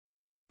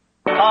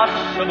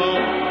possible.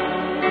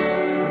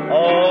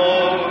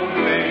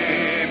 Only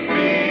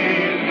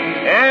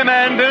believe.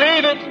 Amen.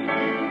 Believe it.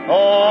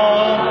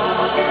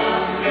 Only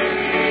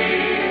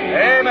believe.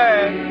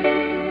 Amen.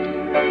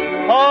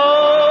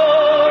 Only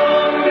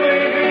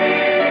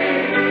believe.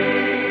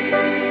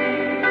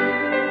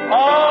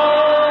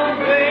 All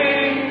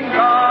things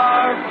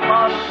are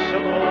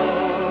possible.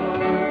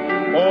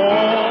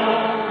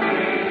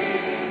 Only.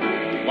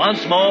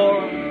 Once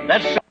more.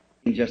 Let's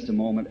in just a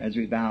moment as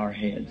we bow our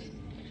heads.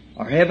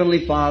 Our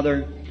Heavenly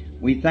Father,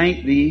 we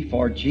thank Thee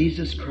for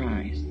Jesus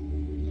Christ,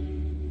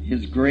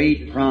 His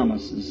great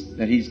promises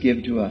that He's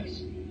given to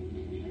us.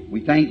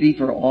 We thank Thee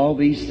for all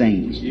these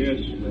things. Yes.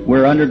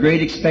 We're under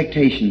great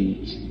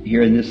expectations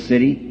here in this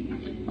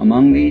city,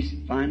 among these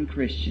fine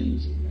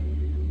Christians.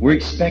 We're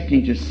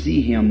expecting to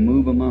see Him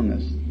move among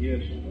us,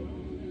 Yes.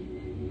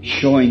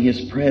 showing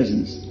His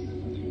presence,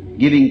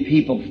 giving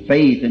people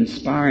faith,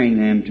 inspiring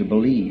them to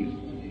believe.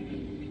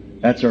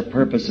 That's our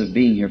purpose of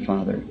being here,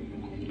 Father.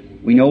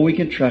 We know we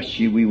can trust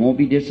You. We won't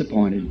be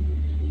disappointed,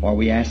 for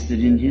we asked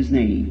it in His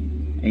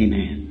name.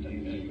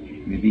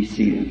 Amen. You may be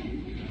seated.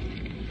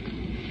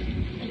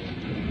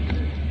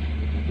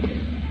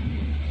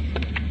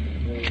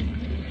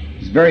 I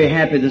was very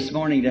happy this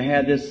morning to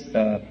have this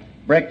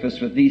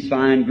breakfast with these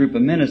fine group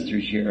of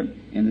ministers here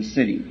in the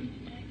city.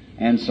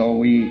 And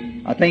so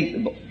I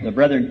think the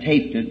brethren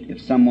taped it, if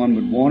someone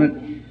would want it,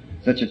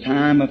 such a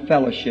time of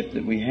fellowship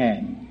that we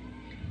had.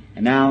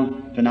 And now,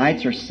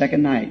 tonight's our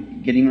second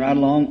night, getting right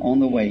along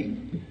on the way.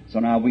 So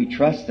now we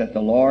trust that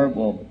the Lord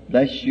will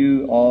bless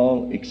you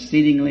all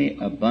exceedingly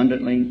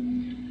abundantly.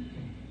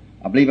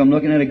 I believe I'm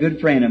looking at a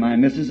good friend of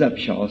mine, Mrs.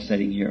 Upshaw,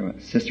 sitting here,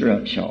 Sister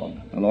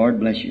Upshaw. The Lord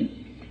bless you.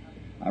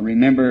 I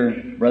remember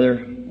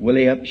Brother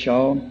Willie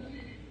Upshaw.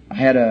 I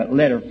had a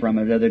letter from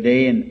her the other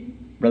day,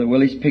 and Brother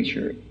Willie's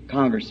picture,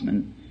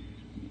 congressman.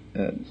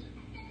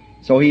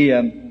 So he'd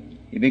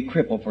been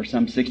crippled for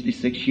some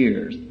 66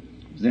 years.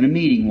 I was in a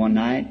meeting one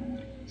night,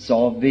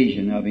 saw a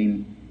vision of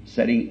him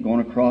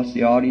going across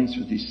the audience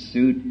with his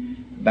suit,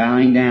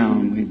 bowing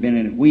down. He'd been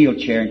in a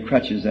wheelchair and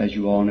crutches, as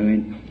you all knew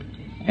him,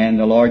 and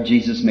the Lord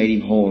Jesus made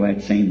him whole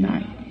that same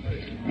night.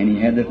 And he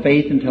had the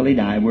faith until he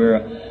died. We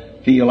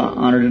feel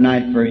honored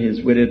tonight for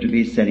his widow to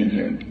be sitting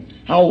here.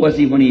 How old was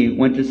he when he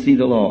went to see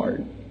the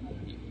Lord?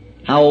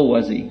 How old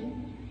was he?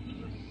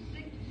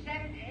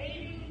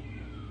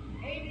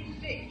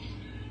 86.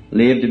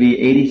 Lived to be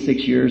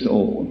 86 years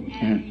old.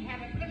 And he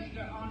had a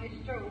blister on his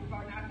toe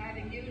for not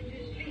having used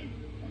his feet.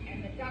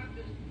 And the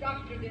doctors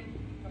doctored him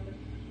from the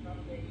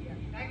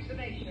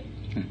vaccination.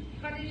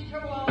 Cut his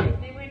toe off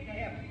and they went to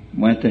heaven.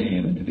 Went to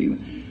heaven to be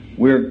with.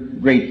 We're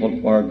grateful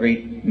for our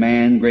great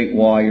man, great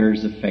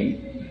warriors of faith.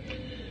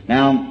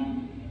 Now,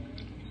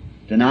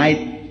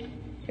 tonight,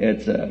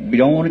 we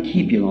don't want to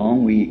keep you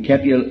long. We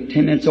kept you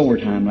 10 minutes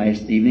overtime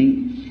last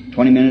evening,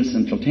 20 minutes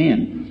until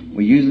 10.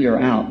 We usually are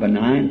out by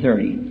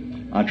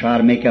 9:30. I'll try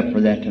to make up for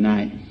that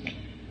tonight.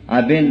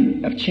 I've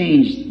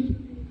changed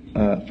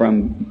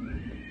from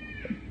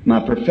my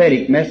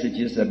prophetic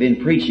messages. I've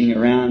been preaching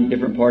around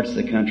different parts of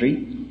the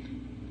country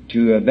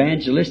to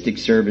evangelistic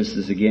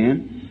services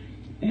again.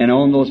 And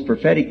on those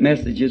prophetic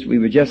messages, we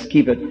would just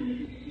keep it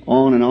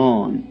on and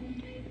on.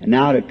 And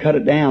now to cut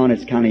it down,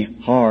 it's kind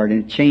of hard,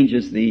 and it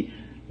changes the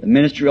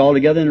ministry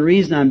altogether. And the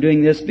reason I'm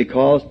doing this,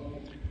 because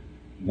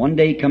one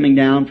day coming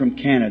down from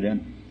Canada,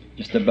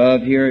 just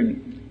above here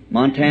in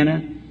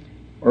Montana,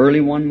 early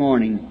one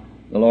morning,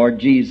 the Lord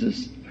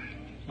Jesus,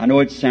 I know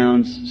it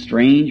sounds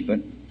strange,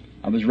 but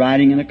I was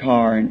riding in a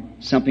car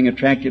and something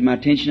attracted my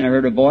attention. I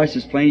heard a voice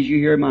as plain as you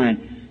hear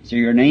mine. So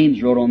your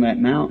name's wrote on that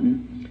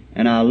mountain.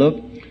 And I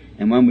looked,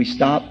 and when we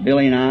stopped,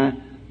 Billy and I,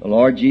 the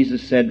Lord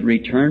Jesus said,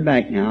 return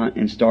back now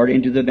and start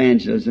into the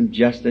evangelism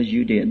just as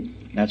you did.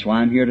 That's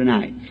why I'm here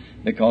tonight.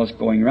 Because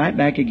going right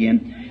back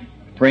again,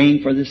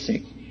 praying for the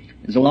sick.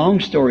 There's a long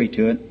story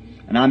to it,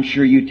 and I'm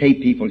sure you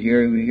tape people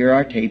here who hear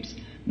our tapes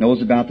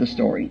knows about the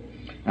story.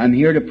 I'm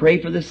here to pray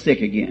for the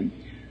sick again.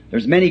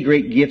 There's many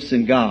great gifts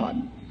in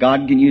God.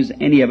 God can use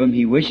any of them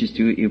He wishes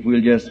to if we'll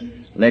just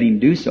let Him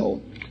do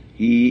so.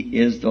 He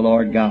is the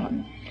Lord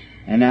God.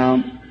 And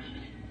now,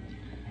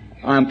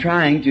 I'm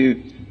trying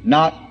to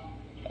not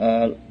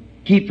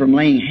keep from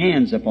laying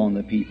hands upon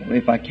the people,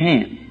 if I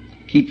can.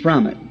 Keep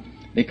from it.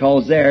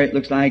 Because there, it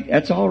looks like,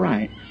 that's all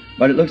right.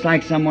 But it looks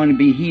like someone to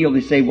be healed.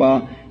 They say,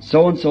 well,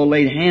 so-and-so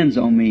laid hands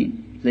on me.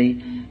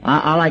 See,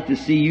 I like to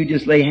see you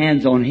just lay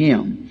hands on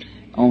Him,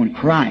 on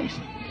Christ.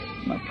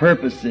 My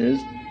purpose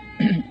is,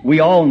 we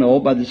all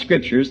know by the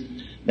Scriptures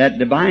that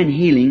divine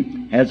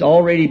healing has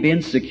already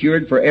been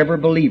secured for every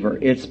believer.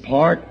 It's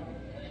part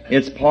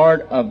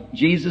of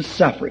Jesus'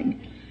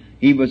 suffering.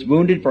 He was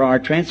wounded for our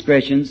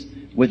transgressions.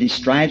 With His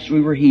stripes we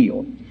were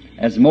healed.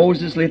 As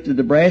Moses lifted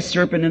the brass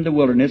serpent in the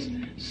wilderness,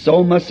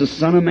 so must the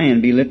Son of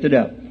Man be lifted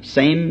up.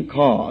 Same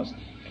cause.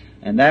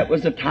 And that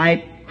was the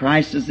type.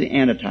 Christ is the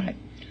antitype.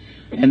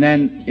 And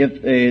then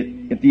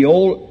if the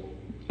old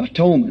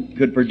atonement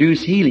could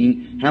produce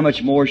healing, how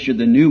much more should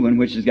the new one,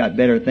 which has got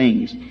better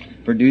things,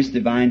 produce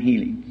divine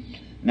healing?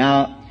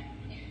 Now,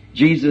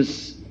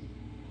 Jesus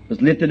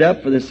was lifted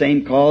up for the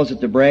same cause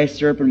that the brass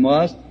serpent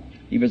was.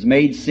 He was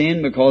made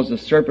sin because the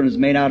serpent is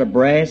made out of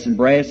brass, and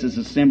brass is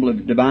a symbol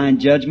of divine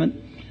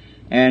judgment.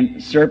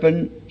 And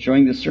serpent,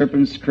 showing the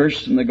serpent's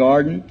curse in the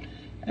Garden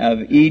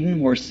of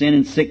Eden where sin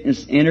and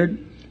sickness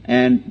entered.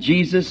 And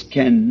Jesus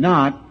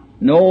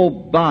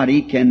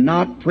nobody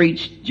cannot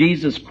preach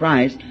Jesus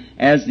Christ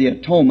as the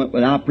atonement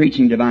without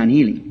preaching divine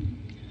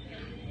healing.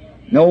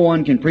 No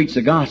one can preach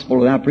the gospel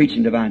without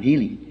preaching divine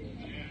healing.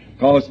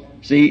 Because,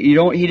 see, he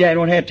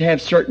don't have to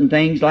have certain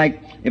things like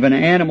if an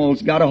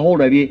animal's got a hold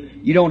of you,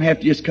 you don't have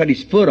to just cut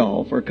his foot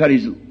off or cut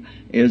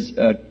his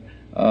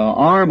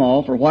arm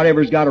off or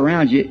whatever's got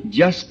around you.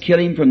 Just kill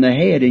him from the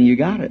head and you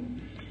got it.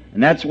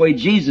 And that's the way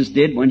Jesus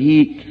did when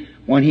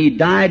He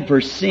died for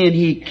sin.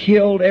 He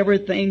killed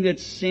everything that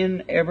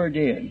sin ever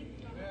did.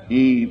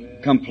 He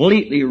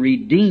completely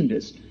redeemed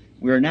us.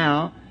 We're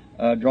now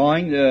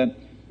drawing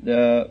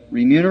the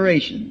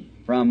remuneration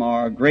from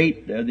our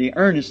the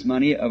earnest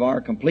money of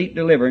our complete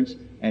deliverance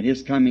at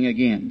His coming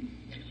again.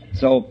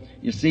 So,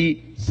 you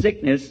see,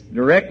 sickness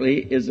directly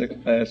is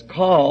a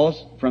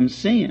cause from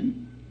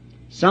sin.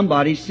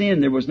 Somebody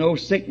sinned. There was no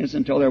sickness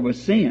until there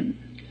was sin.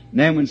 And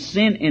then when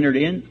sin entered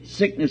in,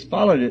 sickness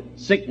followed it.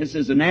 Sickness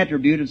is an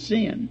attribute of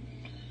sin.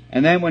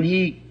 And then when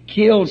He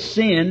killed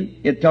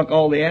sin, it took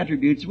all the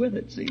attributes with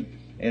it, see.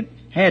 It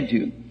had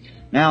to.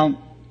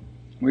 Now,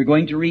 we're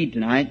going to read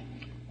tonight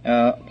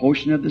a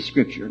portion of the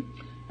Scripture.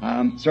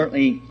 I'm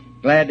certainly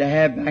glad to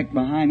have back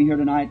behind me here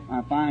tonight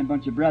a fine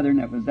bunch of brethren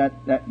that was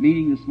at that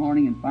meeting this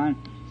morning, and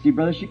see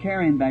Brother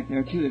Shakarian back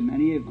there too, and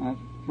many of my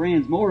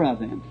friends, more of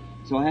them.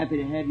 So happy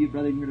to have you,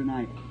 brethren, here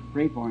tonight.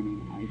 Pray for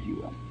me now, if you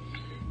will.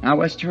 Now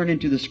let's turn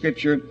into the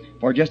Scripture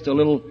for just a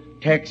little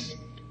text,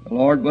 the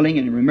Lord willing,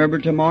 and remember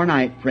tomorrow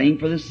night, praying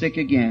for the sick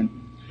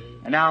again.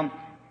 And now,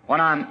 when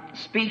I'm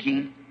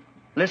speaking,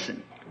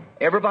 listen,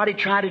 everybody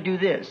try to do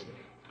this.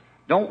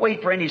 Don't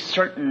wait for any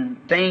certain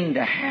thing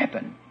to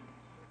happen.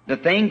 The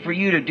thing for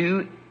you to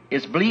do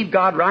is believe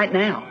God right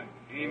now.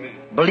 Amen.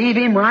 Believe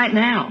Him right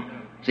now.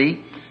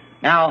 See?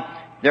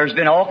 Now, there's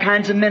been all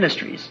kinds of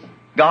ministries.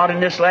 God in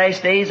this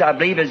last days, I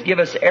believe, has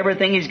given us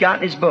everything He's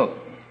got in His book.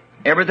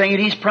 Everything that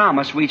He's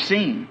promised, we've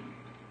seen.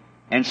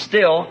 And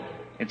still,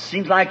 it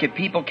seems like if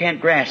people can't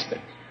grasp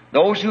it,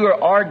 those who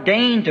are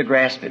ordained to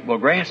grasp it will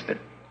grasp it.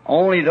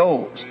 Only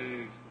those.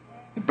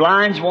 It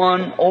blinds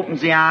one,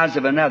 opens the eyes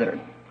of another.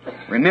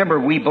 Remember,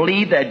 we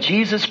believe that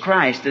Jesus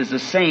Christ is the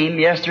same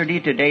yesterday,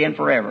 today, and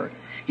forever.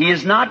 He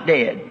is not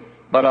dead,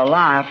 but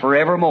alive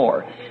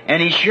forevermore.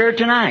 And He's here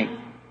tonight.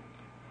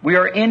 We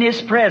are in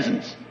His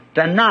presence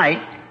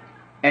tonight,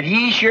 and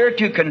He's here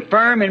to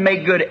confirm and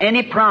make good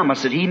any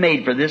promise that He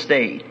made for this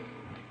day.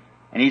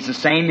 And He's the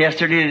same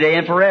yesterday, today,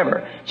 and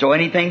forever. So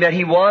anything that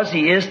He was,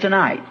 He is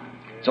tonight.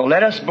 So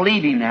let us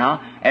believe Him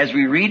now as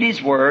we read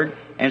His Word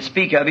and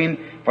speak of Him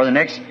for the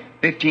next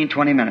 15,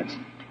 20 minutes.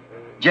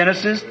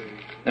 Genesis,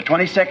 the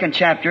 22nd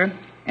chapter,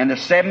 and the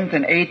 7th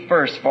and 8th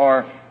verse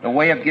for the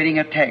way of getting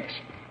a text.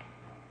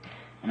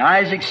 And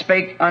Isaac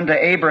spake unto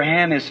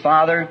Abraham his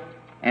father,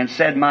 and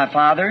said, My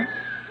father.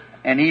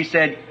 And he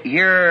said,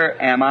 Here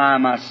am I,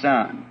 my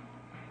son.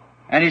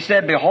 And he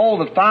said,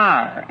 Behold the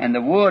fire and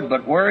the wood,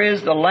 but where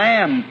is the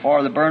lamb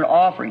for the burnt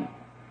offering?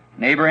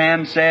 And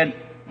Abraham said,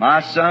 My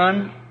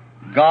son,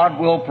 God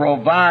will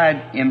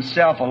provide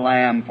Himself a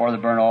lamb for the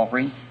burnt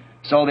offering.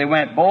 So they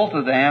went both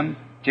of them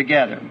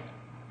together.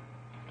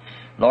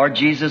 Lord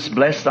Jesus,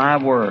 bless Thy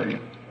word.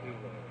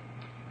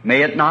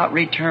 May it not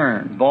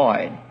return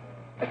void,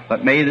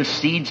 but may the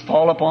seeds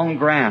fall upon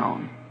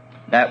ground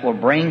that will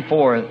bring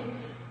forth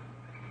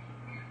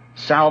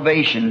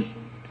salvation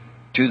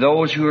to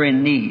those who are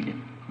in need,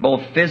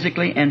 both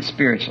physically and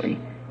spiritually.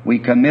 We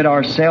commit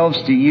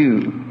ourselves to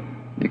You,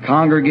 the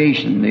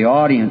congregation, the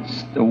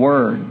audience, the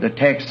word, the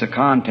text, the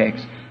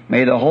context.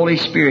 May the Holy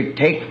Spirit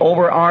take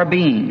over our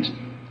beings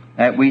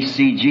that we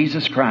see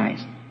Jesus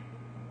Christ.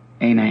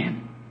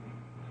 Amen.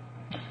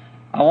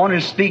 I want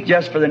to speak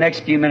just for the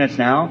next few minutes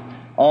now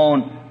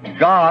on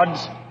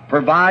God's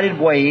provided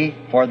way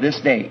for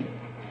this day.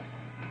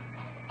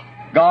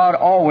 God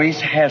always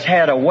has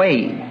had a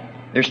way.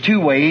 There's two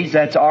ways.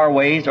 That's our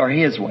ways or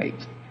His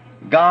ways.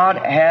 God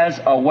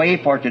has a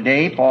way for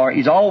today, for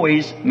He's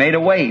always made a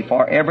way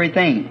for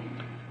everything.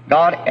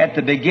 God at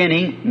the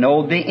beginning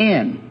knowed the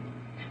end.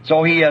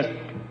 So He has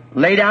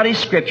laid out His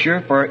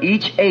Scripture for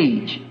each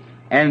age.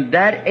 And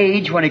that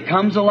age when it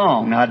comes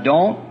along, now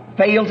don't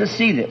fail to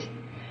see this.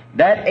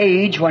 That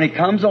age when it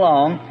comes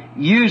along,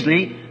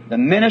 usually the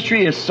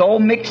ministry is so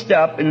mixed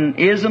up in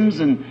isms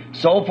and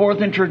so forth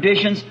and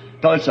traditions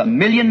till it's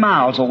 1,000,000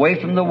 miles away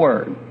from the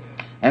Word.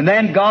 And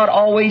then God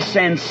always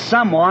sends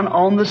someone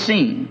on the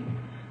scene.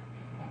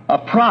 A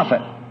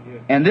prophet.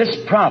 And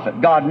this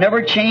prophet, God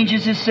never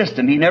changes His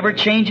system. He never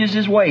changes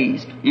His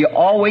ways. He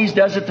always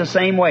does it the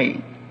same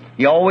way.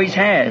 He always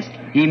has.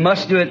 He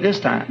must do it this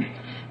time.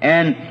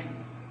 And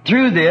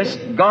through this,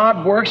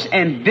 God works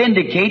and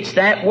vindicates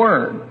that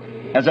Word.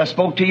 As I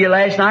spoke to you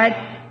last night,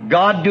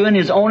 God doing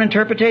His own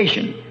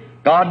interpretation.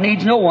 God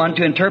needs no one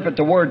to interpret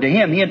the Word to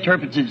Him. He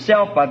interprets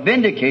Himself by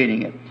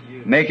vindicating it.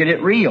 making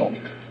it real.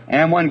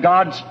 And when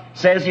God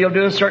says He'll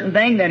do a certain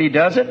thing, then He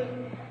does it.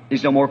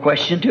 There's no more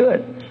question to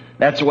it.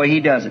 That's the way He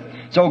does it.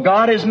 So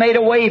God has made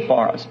a way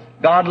for us.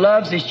 God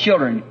loves His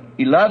children.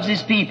 He loves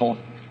His people.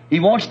 He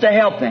wants to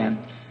help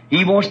them.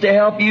 He wants to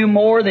help you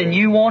more than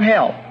you want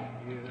help.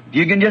 If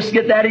you can just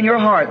get that in your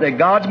heart, that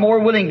God's more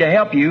willing to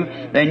help you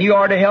than you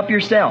are to help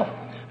yourself.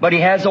 But He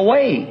has a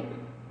way.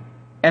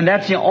 And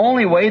that's the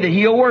only way that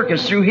He'll work,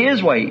 is through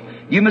His way.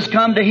 You must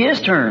come to His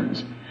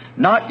terms.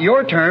 Not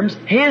your terms,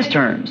 His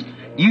terms.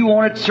 You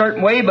want it a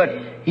certain way, but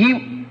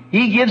He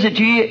gives it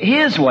to you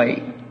His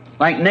way.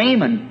 Like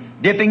Naaman,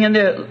 dipping in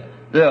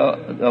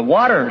the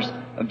waters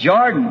of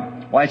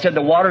Jordan. Why, I said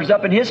the waters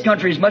up in his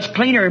country is much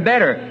cleaner and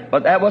better.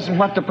 But that wasn't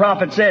what the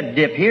prophet said,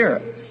 dip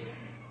here.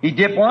 He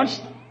dipped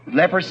once,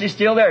 leprosy's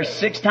still there.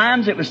 6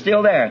 times it was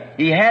still there.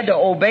 He had to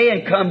obey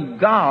and come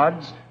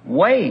God's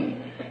way.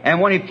 And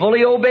when he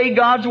fully obeyed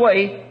God's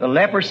way, the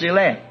leprosy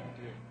left.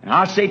 And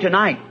I say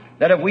tonight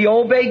that if we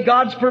obey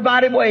God's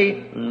provided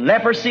way,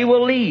 leprosy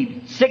will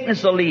leave,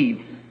 sickness will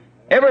leave,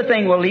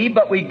 everything will leave,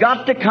 but we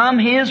got to come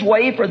His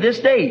way for this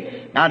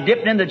day. Now,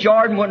 dipping in the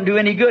Jordan wouldn't do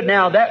any good.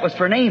 Now, that was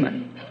for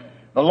Naaman.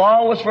 The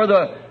law was for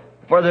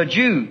the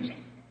Jews.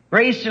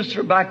 Grace is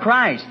by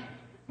Christ.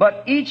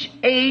 But each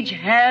age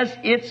has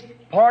its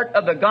part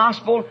of the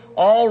gospel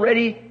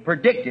already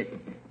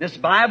predicted. This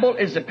Bible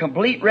is a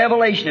complete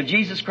revelation of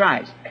Jesus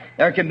Christ.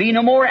 There can be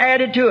no more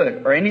added to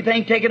it or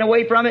anything taken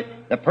away from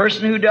it. The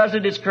person who does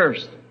it is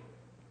cursed.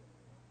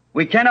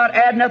 We cannot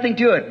add nothing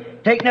to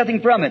it, take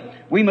nothing from it.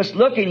 We must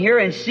look in here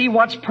and see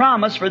what's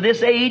promised for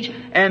this age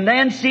and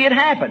then see it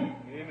happen.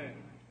 Amen.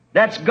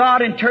 That's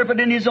God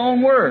interpreting His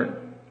own Word.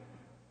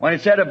 When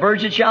it said a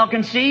virgin shall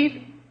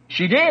conceive,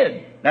 she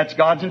did. That's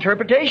God's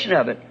interpretation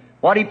of it.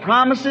 What He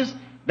promises,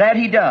 that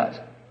He does.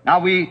 Now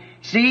we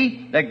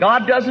see that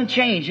God doesn't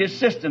change His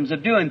systems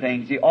of doing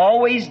things. He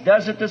always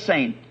does it the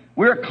same.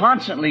 We're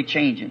constantly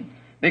changing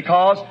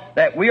because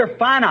that we are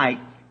finite.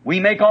 We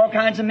make all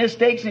kinds of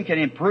mistakes and can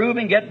improve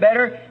and get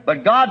better,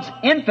 but God's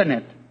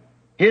infinite.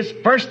 His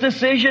first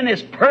decision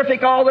is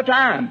perfect all the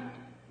time.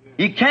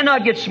 He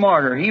cannot get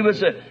smarter.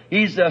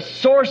 He's the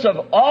source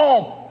of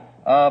all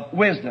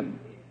wisdom.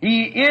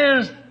 He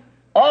is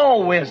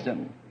all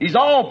wisdom. He's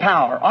all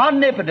power,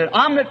 omnipotent,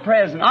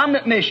 omnipresent,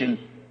 omniscient,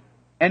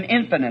 and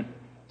infinite.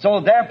 So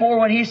therefore,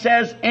 when He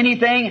says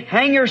anything,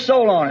 hang your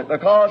soul on it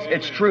because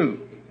it's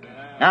true.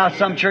 Now,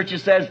 some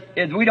churches says,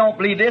 if we don't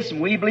believe this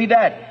and we believe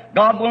that,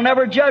 God will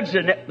never judge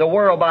the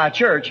world by a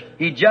church.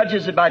 He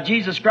judges it by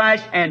Jesus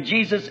Christ, and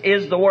Jesus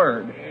is the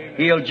Word.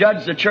 He'll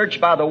judge the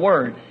church by the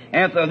Word.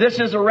 And if this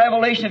is a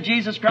revelation of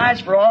Jesus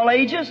Christ for all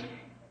ages,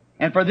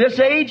 and for this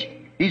age,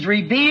 He's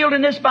revealed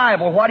in this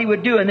Bible what He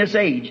would do in this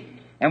age.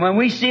 And when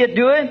we see it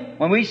do it,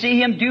 when we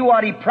see Him do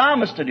what He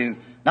promised to do,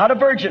 not a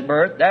virgin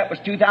birth, that was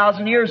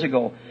 2,000 years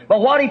ago, but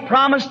what He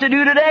promised to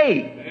do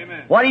today.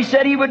 Amen. What He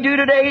said He would do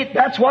today,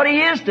 that's what He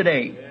is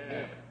today.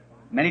 Yeah.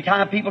 Many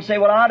times people say,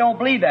 well, I don't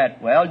believe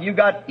that. Well, you've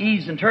got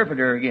Eve's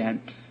interpreter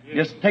again. Yeah.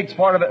 Just takes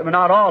part of it, but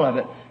not all of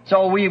it.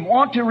 So we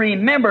want to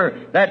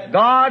remember that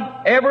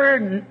God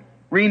ever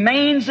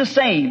remains the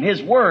same.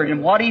 His Word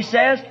and what He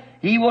says,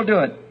 He will do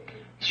it.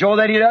 Show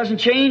that He doesn't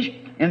change.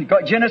 In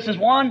Genesis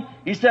 1,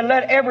 He said,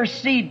 let every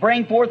seed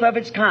bring forth of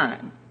its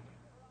kind.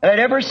 Let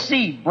every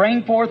seed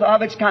bring forth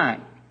of its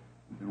kind.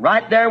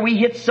 Right there, we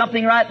hit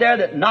something right there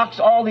that knocks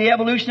all the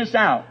evolutionists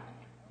out.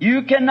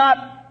 You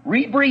cannot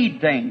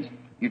rebreed things.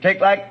 You take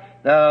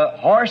like the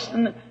horse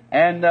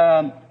and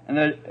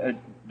the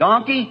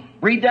donkey,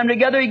 breed them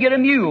together, you get a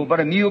mule. But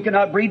a mule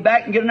cannot breed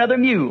back and get another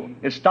mule.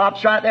 It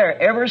stops right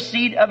there. Every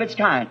seed of its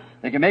kind.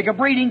 They can make a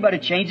breeding, but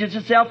it changes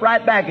itself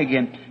right back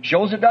again.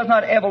 Shows it does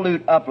not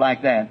evolute up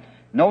like that.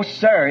 No,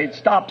 sir. It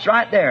stops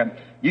right there.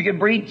 You can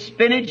breed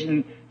spinach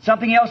and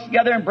something else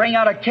together and bring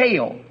out a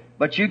kale.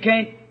 But you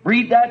can't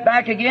breed that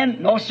back again?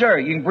 No, sir.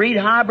 You can breed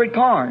hybrid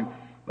corn.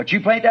 But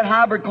you plant that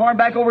hybrid corn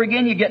back over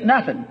again, you get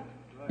nothing.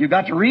 You've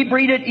got to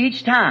rebreed it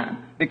each time.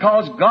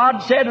 Because God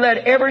said, let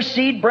every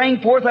seed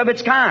bring forth of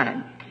its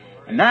kind.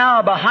 And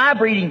now, by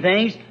hybriding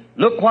things,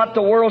 look what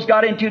the world's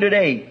got into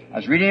today. I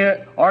was reading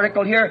an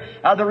article here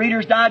out of the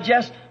Reader's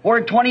Digest where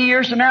in 20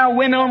 years from now,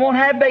 women won't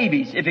have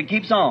babies if it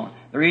keeps on.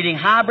 They're eating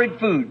hybrid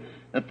food.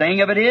 The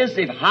thing of it is,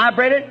 they've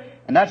hybrid it,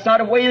 and that's not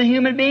the way the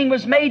human being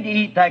was made to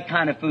eat that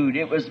kind of food.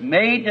 It was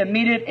made to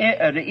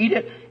eat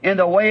it in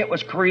the way it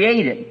was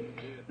created.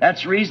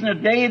 That's the reason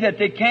today that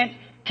they can't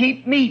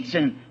keep meats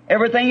and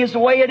everything is the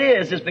way it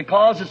is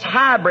because it's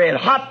hybrid,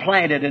 hot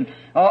planted, and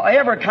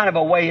every kind of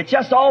a way. It's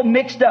just all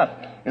mixed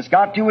up. It's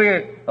got to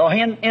where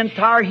the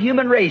entire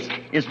human race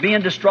is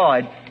being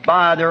destroyed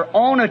by their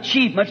own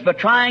achievements, but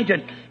trying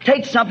to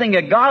take something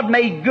that God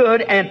made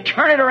good and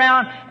turn it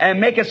around and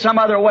make it some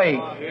other way,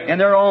 in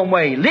their own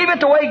way. Leave it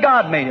the way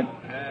God made it.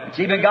 It's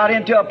even got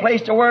into a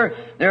place to where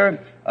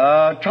they're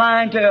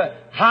trying to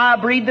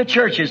hybrid the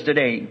churches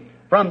today.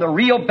 From the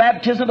real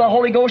baptism of the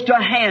Holy Ghost to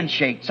a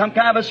handshake, some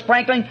kind of a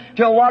sprinkling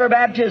to a water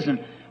baptism.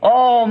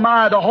 Oh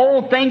my, the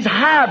whole thing's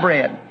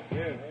hybrid.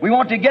 We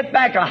want to get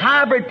back a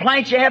hybrid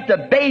plant. You have to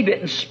bathe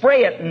it and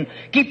spray it and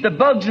keep the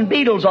bugs and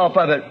beetles off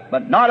of it.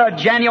 But not a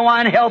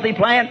genuine healthy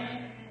plant.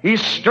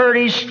 He's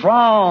sturdy,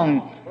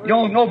 strong.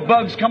 No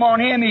bugs come on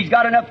him. He's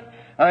got enough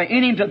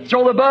in him to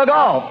throw the bug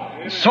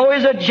off. So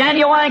is a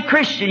genuine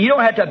Christian. You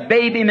don't have to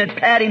bathe him and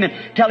pat him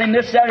and tell him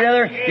this, that, or the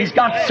other. He's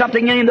got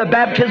something in him, the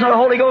baptism of the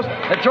Holy Ghost,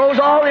 that throws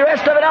all the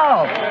rest of it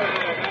off.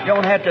 You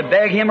don't have to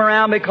beg him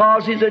around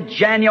because he's a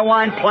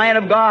genuine plant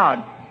of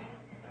God.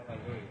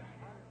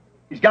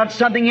 He's got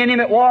something in him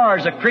at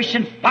wars. A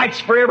Christian fights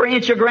for every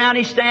inch of ground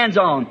he stands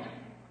on.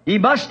 He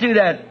must do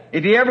that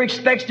if he ever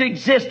expects to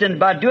exist, and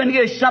by doing it,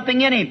 there's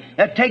something in him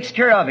that takes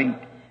care of him.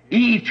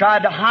 Eve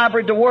tried to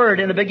hybrid the Word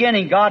in the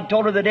beginning. God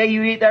told her, the day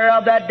you eat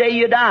thereof, that day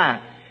you die.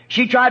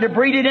 She tried to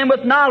breed it in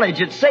with knowledge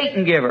that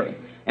Satan gave her.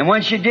 And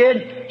when she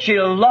did, she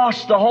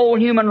lost the whole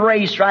human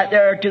race right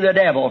there to the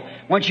devil.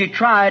 When she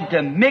tried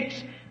to mix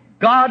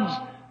God's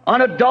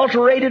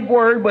unadulterated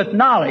Word with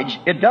knowledge.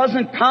 It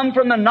doesn't come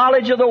from the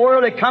knowledge of the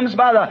world. It comes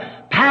by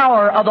the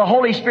power of the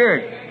Holy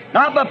Spirit.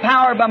 Not by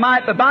power, by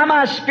might, but by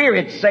my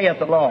Spirit, saith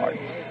the Lord.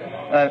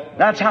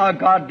 That's how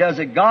God does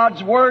it.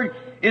 God's Word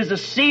is the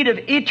seed of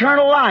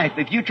eternal life.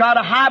 If you try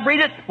to hybrid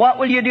it, what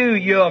will you do?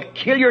 You'll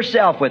kill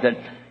yourself with it.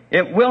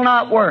 It will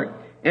not work.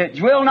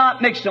 It will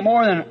not mix no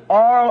more than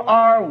all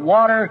our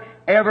water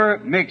ever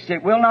mixed.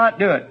 It will not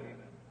do it.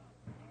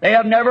 They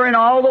have never in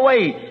all the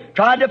way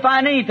tried to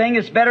find anything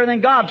that's better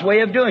than God's way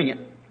of doing it.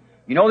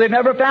 You know, they've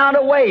never found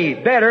a way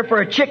better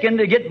for a chicken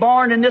to get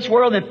born in this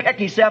world than peck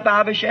himself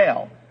out of a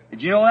shell.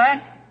 Did you know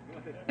that?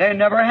 They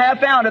never have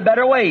found a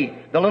better way.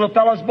 The little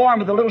fellow's born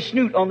with a little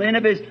snoot on the end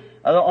of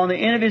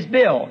his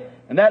bill.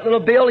 And that little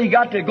bill, he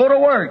got to go to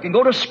work and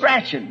go to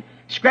scratching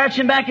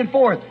back and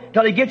forth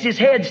till he gets his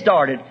head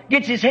started,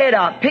 gets his head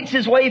out, picks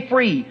his way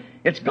free.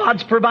 It's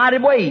God's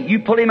provided way. You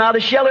pull him out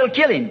of the shell, it'll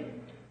kill him.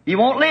 He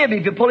won't live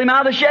if you pull him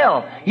out of the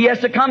shell. He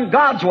has to come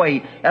God's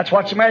way. That's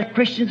what's the matter with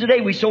Christians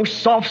today. We so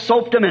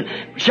soft-soaped them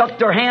and shucked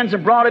their hands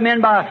and brought them in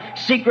by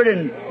secret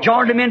and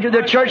joined them into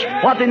the church.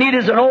 What they need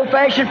is an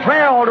old-fashioned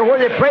prayer altar where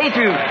they pray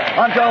through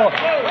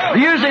until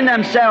using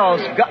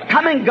themselves,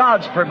 coming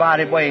God's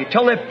provided way,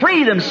 till they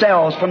free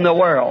themselves from the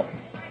world.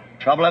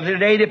 Trouble of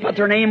today, they put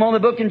their name on the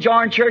book and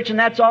join church, and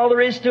that's all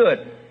there is to it.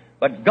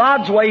 But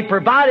God's way,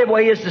 provided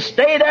way, is to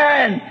stay there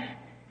and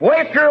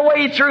work your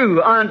way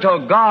through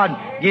until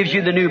God gives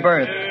you the new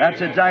birth. That's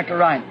exactly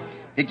right.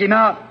 Pick him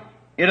out,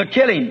 it'll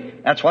kill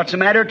him. That's what's the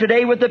matter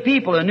today with the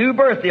people. A new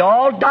birth, they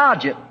all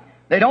dodge it.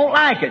 They don't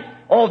like it.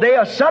 Oh, they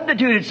have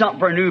substituted something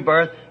for a new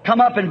birth. Come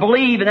up and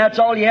believe, and that's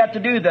all you have to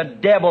do. The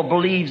devil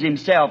believes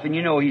himself, and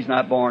you know he's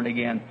not born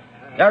again.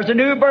 There's a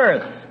new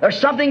birth. There's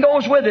something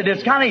goes with it.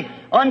 It's kind of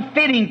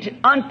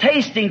unfitting,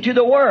 untasting to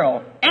the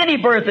world. Any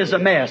birth is a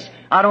mess.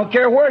 I don't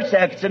care where it's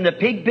at. If it's in the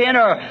pig pen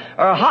or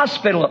a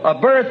hospital, a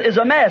birth is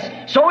a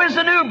mess. So is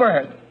the new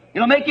birth.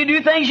 It'll make you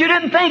do things you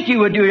didn't think you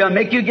would do. It'll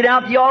make you get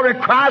out the altar,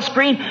 cry,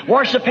 scream,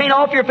 wash the paint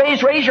off your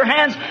face, raise your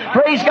hands,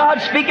 praise God,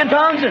 speak in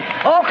tongues, and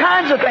all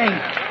kinds of things.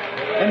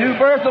 The new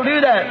birth will do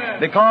that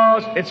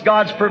because it's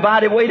God's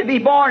provided way to be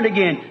born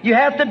again. You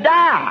have to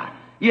die.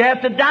 You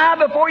have to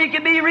die before you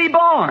can be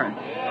reborn.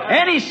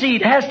 Any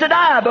seed has to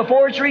die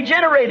before it's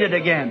regenerated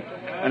again.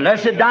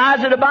 Unless it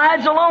dies, it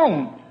abides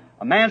alone.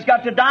 A man's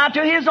got to die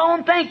to his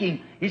own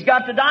thinking. He's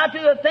got to die to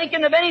the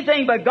thinking of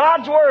anything but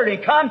God's Word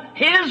and come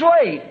His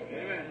way.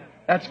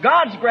 That's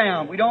God's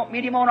ground. We don't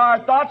meet Him on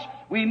our thoughts.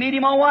 We meet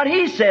Him on what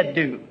He said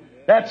do.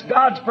 That's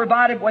God's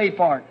provided way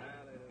for it.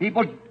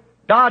 People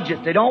dodge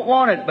it. They don't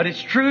want it, but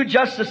it's true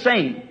just the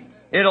same.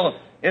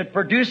 It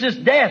produces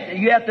death.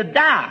 You have to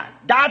die.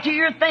 Die to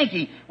your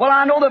thinking. Well,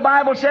 I know the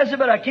Bible says it,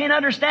 but I can't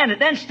understand it.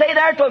 Then stay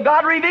there till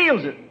God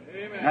reveals it.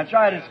 Amen. That's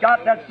right.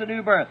 That's the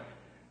new birth.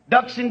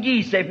 Ducks and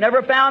geese, they've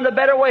never found a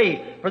better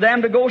way for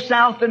them to go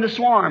south than to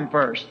swarm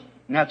first.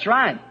 And that's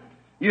right.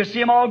 You see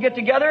them all get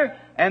together,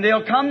 and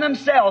they'll come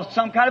themselves.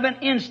 Some kind of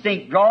an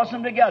instinct draws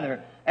them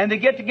together. And they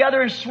get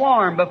together and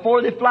swarm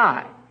before they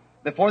fly,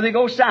 before they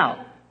go south.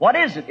 What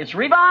is it? It's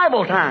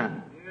revival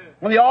time.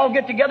 When they all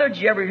get together, did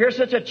you ever hear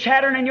such a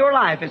chattering in your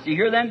life as you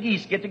hear them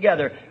geese get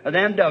together, or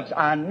them ducks?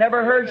 I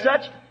never heard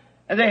such.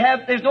 And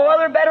there's no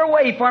other better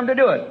way for them to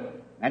do it.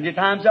 Many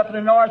times up in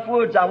the North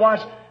Woods, I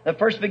watched the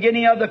first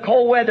beginning of the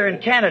cold weather in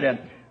Canada.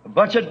 A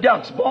bunch of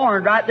ducks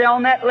born right there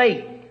on that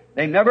lake.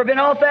 They've never been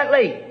off that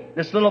lake.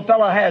 This little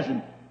fellow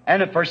hasn't.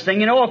 And the first thing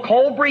you know, a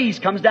cold breeze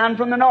comes down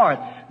from the north.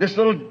 This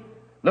little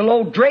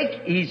old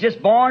drake, he's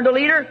just born to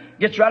leader,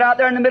 gets right out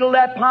there in the middle of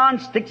that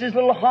pond, sticks his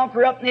little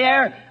honker up in the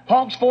air,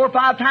 honks 4 or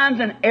 5 times,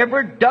 and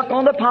every duck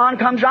on the pond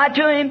comes right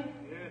to him.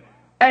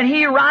 And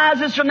he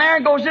rises from there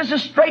and goes just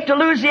as straight to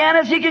Louisiana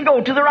as he can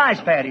go, to the rice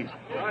paddies.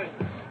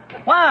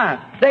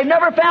 Why? They've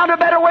never found a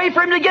better way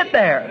for him to get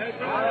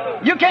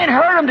there. You can't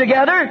herd them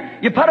together.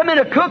 You put them in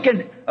a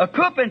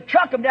coop and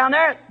truck them down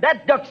there.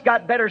 That duck's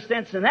got better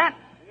sense than that.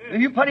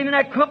 You put him in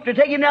that coop to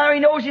take him down there, he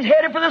knows he's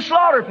headed for the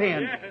slaughter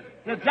pen.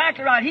 That's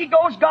exactly right. He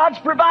goes God's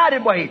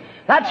provided way.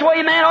 That's the way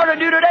a man ought to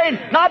do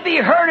today. Not be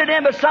herded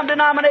in by some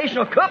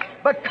denominational cook,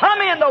 but come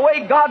in the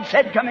way God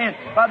said come in,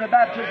 by the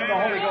baptism of the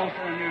Holy Ghost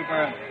and the new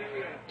birth.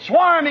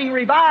 Swarming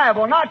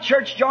revival, not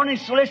church joining,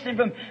 soliciting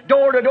from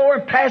door to door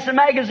and passing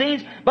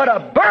magazines, but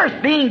a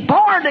birth, being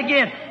born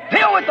again,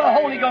 filled with the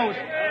Holy Ghost.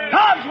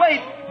 God's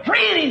way,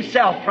 freeing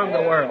Himself from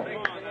the world.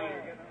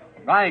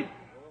 Right?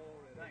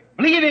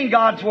 Believing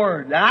God's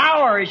Word. The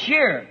hour is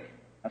here.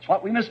 That's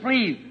what we must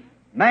believe.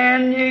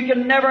 Man, you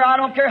can never, I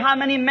don't care how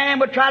many men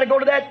would try to go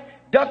to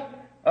that duck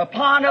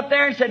pond up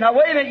there and say, now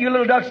wait a minute, you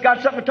little duck's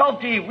got something to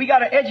talk to you. We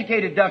got an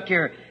educated duck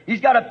here.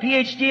 He's got a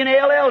PhD and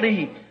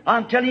LLD.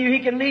 I'm telling you, he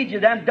can lead you.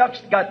 Them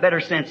ducks got better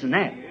sense than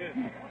that.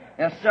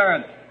 Yes,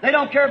 sir. They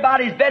don't care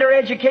about his better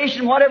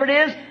education, whatever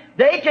it is.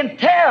 They can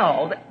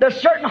tell the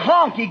certain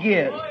honk he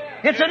gives.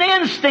 It's an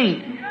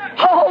instinct.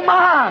 Oh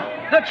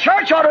my! The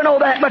church ought to know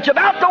that much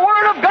about the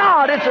Word of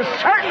God. It's a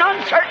certain,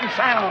 uncertain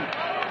sound.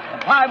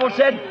 The Bible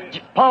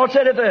said, Paul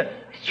said, if the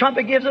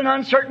trumpet gives an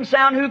uncertain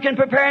sound, who can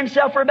prepare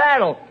himself for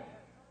battle?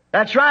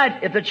 That's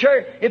right. If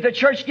the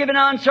church given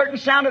an uncertain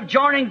sound of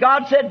joining,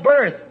 God said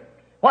birth.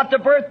 What the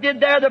birth did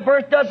there, the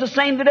birth does the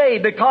same today,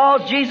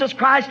 because Jesus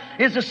Christ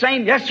is the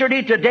same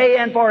yesterday, today,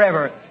 and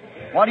forever.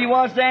 What He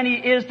was then, He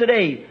is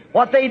today.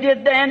 What they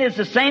did then is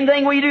the same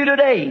thing we do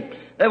today.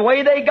 The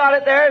way they got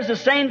it there is the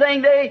same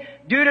thing they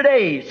do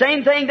today.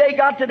 Same thing they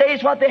got today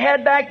is what they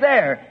had back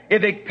there.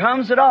 If it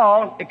comes at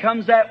all, it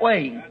comes that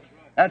way.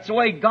 That's the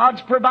way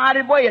God's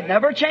provided way. It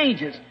never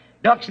changes.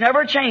 Ducks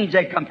never change.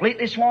 They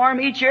completely swarm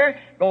each year,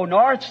 go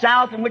north,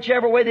 south, and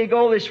whichever way they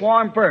go, they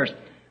swarm first.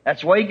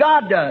 That's the way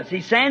God does.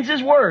 He sends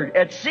His Word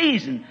at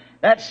season.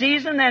 That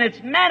season, then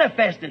it's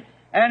manifested.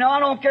 And I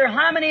don't care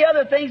how many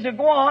other things that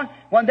go on,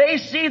 when they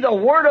see the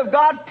Word of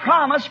God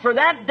promised for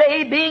that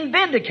day being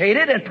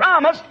vindicated and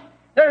promised,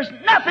 there's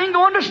nothing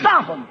going to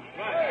stop them.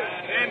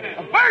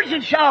 A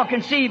virgin shall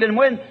conceive. And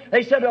when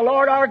they said, the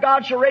Lord our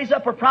God shall raise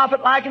up a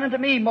prophet like unto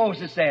me,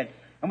 Moses said.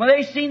 And when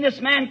they seen this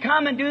man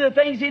come and do the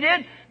things he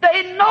did,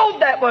 they know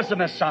that was the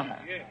Messiah.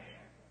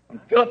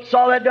 When Philip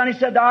saw that done, he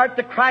said, thou art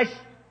the Christ,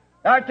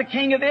 thou art the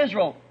King of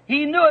Israel.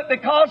 He knew it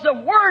because the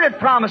Word had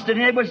promised it,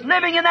 and it was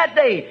living in that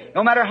day.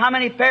 No matter how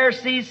many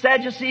Pharisees,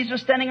 Sadducees were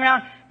standing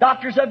around,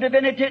 doctors of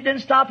divinity, it didn't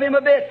stop him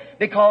a bit,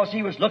 because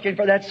he was looking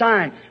for that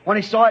sign. When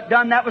he saw it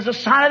done, that was the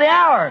sign of the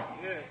hour.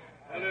 Yes.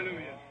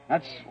 Hallelujah.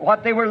 That's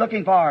what they were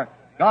looking for.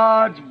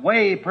 God's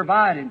way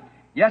provided.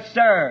 Yes,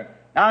 sir.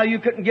 Now, you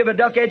couldn't give a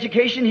duck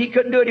education. He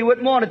couldn't do it. He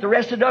wouldn't want it. The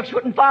rest of the ducks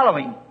wouldn't follow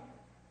him.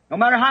 No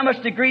matter how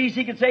much degrees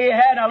he could say he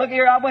had. Now, look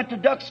here, I went to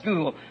duck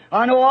school.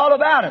 I know all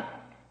about it.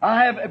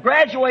 I have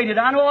graduated.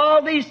 I know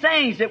all these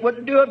things. It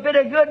wouldn't do a bit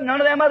of good. None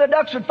of them other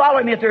ducks would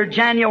follow me if they're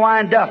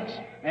genuine ducks.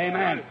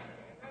 Amen.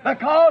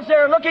 Because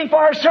they're looking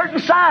for a certain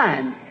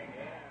sign.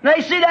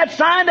 They see that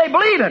sign, they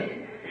believe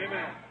it.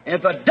 Amen.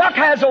 If a duck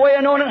has a way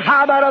of knowing it,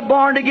 how about a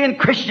born-again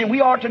Christian?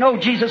 We ought to know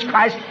Jesus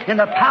Christ in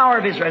the power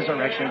of His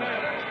resurrection.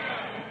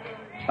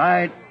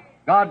 Right?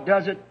 God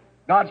does it.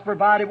 God's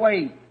provided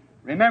way.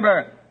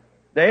 Remember,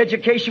 the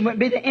education would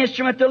be the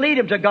instrument to lead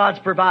them to God's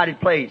provided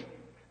place.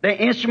 The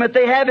instrument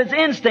they have is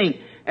instinct.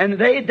 And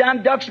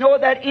them ducks know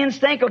that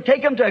instinct will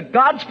take them to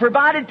God's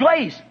provided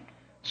place.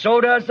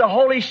 So does the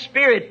Holy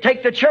Spirit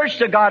take the church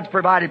to God's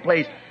provided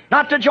place.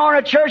 Not to join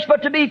a church,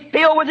 but to be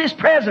filled with His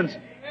presence.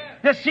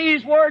 To see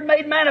His Word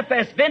made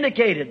manifest,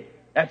 vindicated.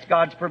 That's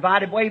God's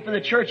provided way for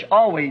the church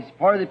always,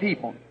 for the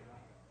people.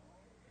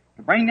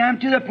 To bring them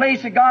to the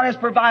place that God has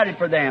provided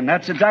for them.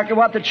 That's exactly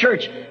what the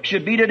church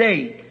should be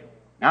today.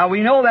 Now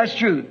we know that's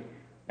true.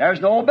 There's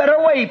no better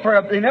way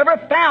they never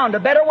found a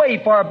better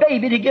way for a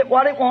baby to get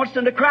what it wants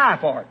than to cry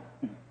for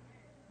it.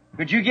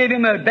 Could you give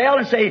him a bell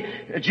and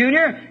say,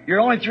 Junior,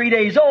 you're only 3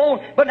 days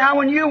old, but now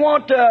when you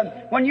want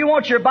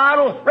your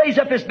bottle, raise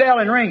up this bell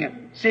and ring it.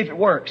 See if it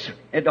works.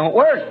 It don't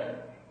work.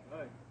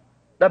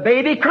 The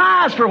baby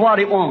cries for what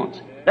it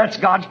wants. That's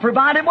God's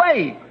provided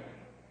way.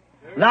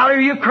 Louder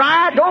you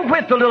cry, don't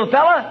whip the little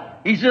fella.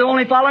 He's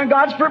only following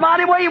God's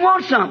provided way. He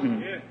wants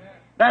something.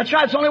 That's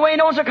right. It's the only way he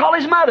knows to call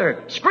his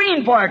mother.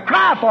 Scream for it.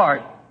 Cry for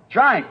it. That's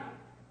right.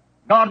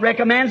 God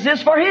recommends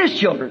this for His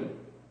children.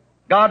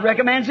 God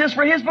recommends this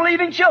for His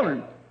believing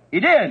children. He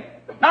did.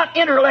 Not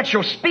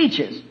intellectual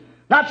speeches.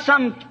 Not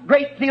some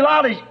great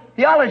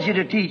theology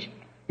to teach.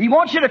 He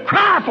wants you to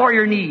cry for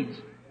your needs.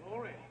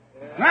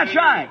 That's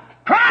right.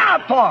 Cry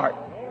out for it.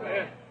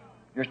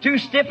 If you're too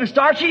stiff and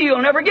starchy,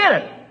 you'll never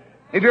get it.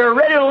 If you're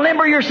ready to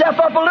limber yourself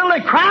up a little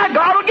and cry,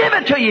 God will give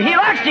it to you. He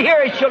likes to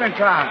hear His children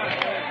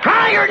cry.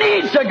 Cry your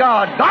needs to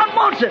God. God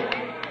wants it.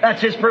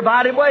 That's His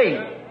provided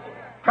way.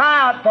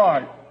 Cry out for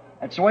it.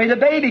 That's the way the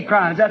baby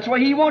cries. That's the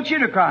way He wants you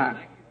to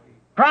cry.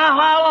 Cry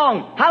how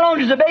long? How long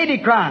does a baby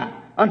cry?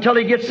 Until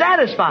he gets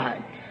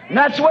satisfied. And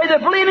that's the way the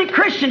believing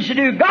Christian should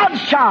do.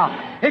 God's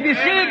child. If you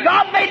see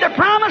God made the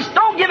promise,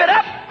 don't give it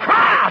up.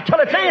 Cry till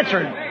it's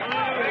answered.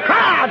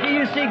 Cry till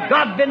you see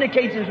God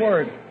vindicates His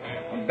Word.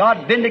 When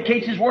God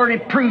vindicates His Word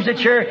and proves it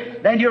here,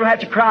 then you don't have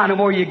to cry no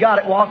more. You got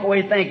it. Walk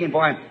away thanking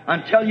for Him.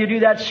 Until you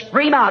do that,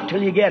 scream out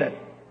till you get it.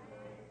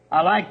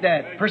 I like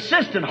that.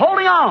 Persistent.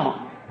 Holding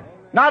on.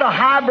 Not a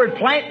hybrid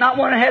plant. Not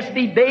one that has to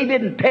be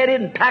babied and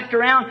petted and packed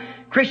around.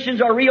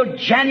 Christians are real,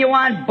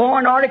 genuine,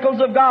 born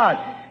articles of God.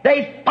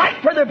 They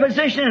fight for their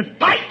position and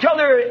fight till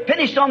they're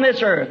finished on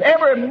this earth.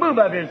 Every move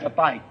of it is a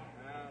fight.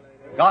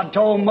 God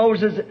told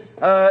Moses,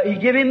 He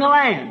gave him the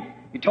land.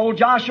 He told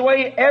Joshua,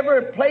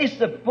 every place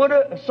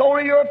the sole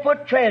of your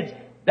foot treads,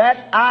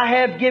 that I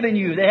have given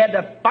you. They had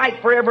to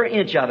fight for every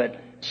inch of it.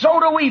 So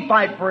do we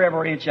fight for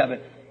every inch of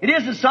it. It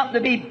isn't something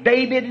to be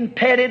babied and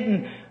petted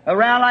and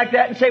around like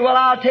that and say, well,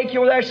 I'll take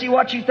you over there, see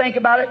what you think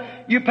about it.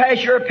 You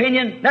pass your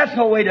opinion. That's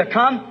no way to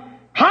come.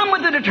 Come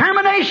with the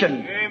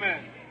determination.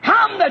 Amen.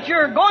 Come that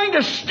you're going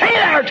to stay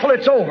there till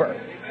it's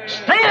over.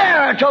 Stay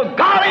there until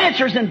God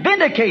answers and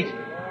vindicates.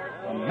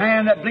 A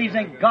man that believes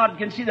in God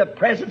can see the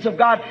presence of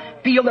God,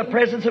 feel the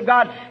presence of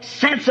God,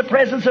 sense the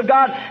presence of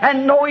God,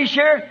 and know He's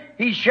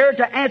sure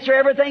to answer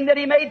everything that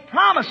He made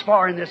promise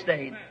for in this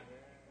day.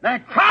 Now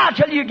cry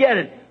till you get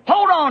it.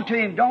 Hold on to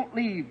Him. Don't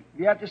leave.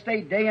 You have to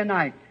stay day and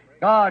night.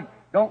 God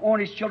don't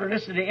want His children to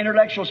listen to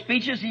intellectual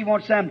speeches. He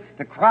wants them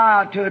to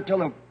cry out to it till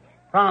the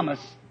promise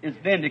is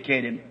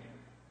vindicated.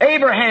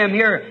 Abraham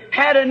here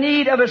had a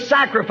need of a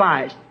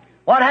sacrifice.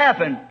 What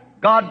happened?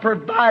 God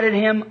provided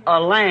him a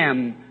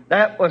lamb.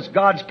 That was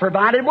God's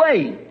provided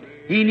way.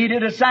 He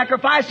needed a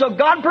sacrifice, so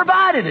God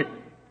provided it.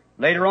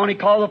 Later on, He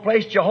called the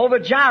place Jehovah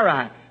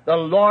Jireh. The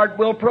Lord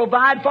will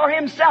provide for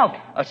Himself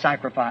a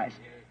sacrifice.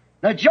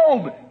 Now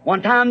Job,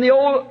 one time the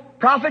old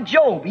prophet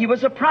Job, he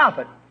was a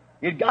prophet.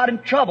 He had got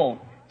in trouble.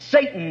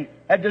 Satan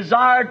had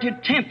desired to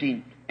tempt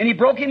him, and he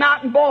broke him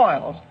out in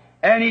boils.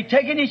 And he'd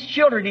taken his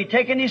children, he'd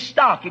taken his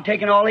stock, he'd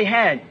taken all he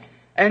had.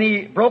 And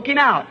he broke him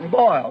out in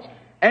boils.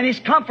 And his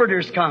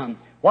comforters come.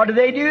 What did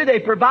they do? They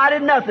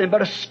provided nothing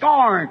but a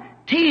scorn,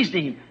 teased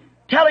him,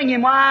 telling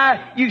him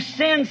why you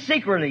sinned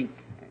secretly.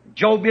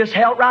 Job just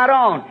held right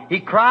on.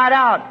 He cried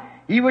out.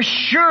 He was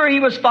sure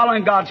he was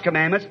following God's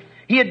commandments.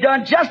 He had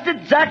done just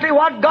exactly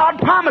what God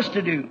promised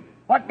to do.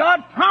 What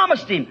God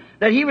promised him,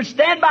 that He would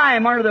stand by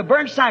him under the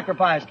burnt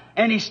sacrifice.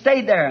 And he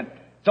stayed there.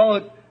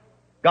 So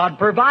God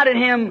provided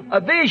him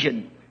a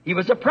vision. He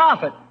was a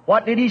prophet.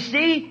 What did he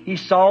see? He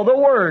saw the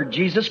Word,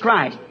 Jesus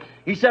Christ.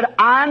 He said,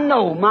 I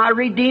know my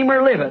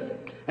Redeemer liveth.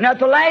 And at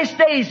the last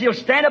days He'll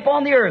stand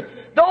upon the earth.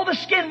 Though the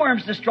skin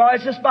worms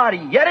destroys this body,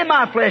 yet in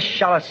my flesh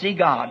shall I see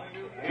God.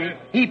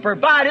 He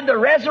provided the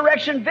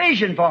resurrection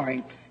vision for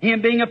him.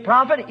 Him being a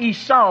prophet, he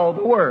saw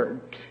the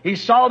Word. He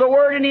saw the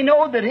Word and he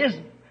knew that his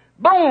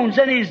bones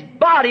and his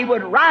body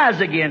would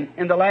rise again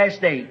in the last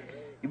day.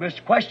 He was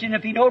questioning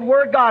if he knowed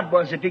where God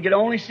was, if he could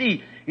only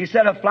see. He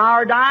said, a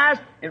flower dies,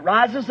 it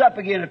rises up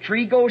again. A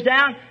tree goes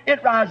down,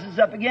 it rises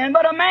up again.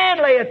 But a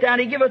man layeth down,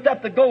 he giveth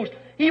up the ghost.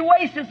 He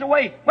wasteth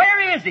away.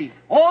 Where is he?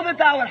 Oh, that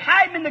thou would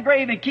hide him in the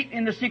grave and keep him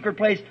in the secret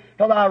place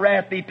till thy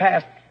wrath be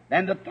past.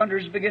 Then the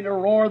thunders begin to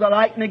roar, the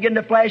lightning begin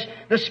to flash.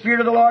 The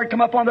Spirit of the Lord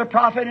come upon the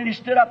prophet, and he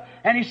stood up,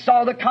 and he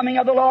saw the coming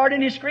of the Lord,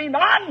 and he screamed,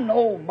 I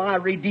know my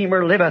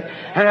Redeemer liveth,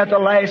 and at the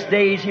last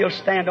days He'll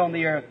stand on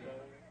the earth.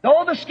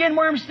 Though the skin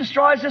worms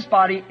destroys this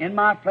body, in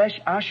my flesh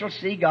I shall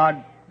see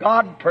God.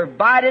 God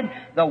provided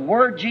the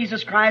Word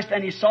Jesus Christ,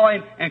 and He saw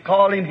Him and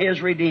called Him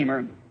His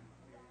Redeemer.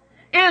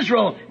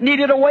 Israel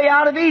needed a way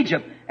out of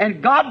Egypt,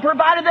 and God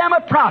provided them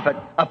a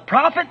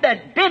prophet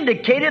that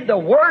vindicated the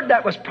Word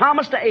that was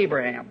promised to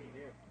Abraham.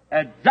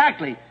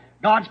 Exactly.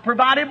 God's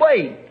provided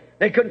way.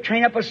 They couldn't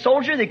train up a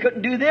soldier, they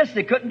couldn't do this,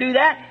 they couldn't do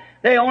that.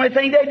 The only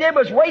thing they did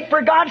was wait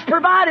for God's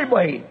provided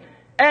way.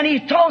 And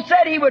He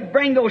said He would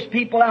bring those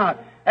people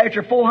out.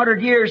 After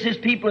 400 years, His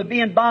people would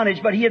be in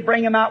bondage, but He'd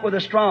bring them out with a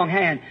strong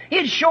hand.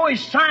 He'd show His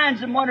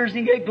signs and wonders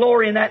and get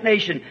glory in that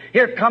nation.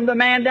 Here come the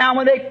man down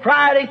when they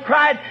cried and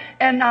cried.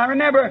 And I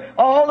remember,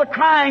 all the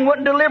crying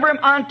wouldn't deliver him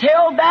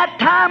until that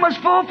time was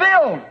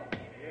fulfilled.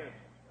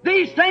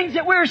 These things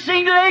that we're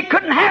seeing today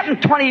couldn't happen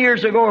 20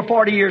 years ago or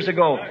 40 years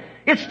ago.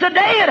 It's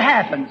today it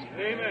happens.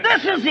 Amen.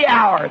 This is the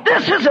hour.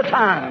 This is the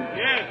time.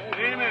 Yes.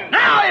 Amen.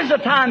 Now is the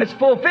time it's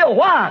fulfilled.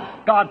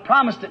 Why? God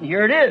promised it, and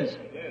here it is.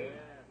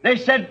 They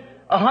said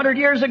 100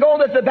 years ago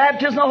that the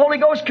baptism of the Holy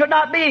Ghost could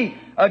not be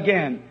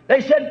again.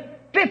 They said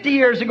 50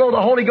 years ago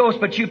the Holy Ghost,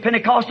 but you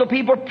Pentecostal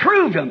people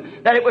proved them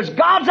that it was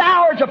God's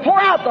hour to pour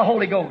out the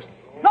Holy Ghost.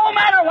 No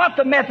matter what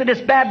the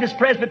Methodist, Baptist,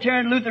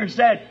 Presbyterian, Lutheran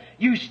said,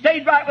 you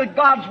stayed right with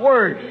God's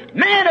Word.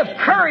 Men of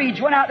courage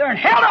went out there and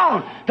held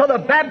on till the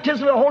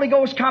baptism of the Holy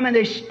Ghost come, and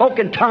they spoke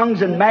in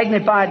tongues and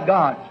magnified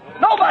God.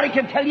 Nobody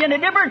can tell you any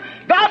different.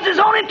 God's His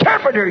own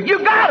interpreter. You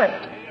got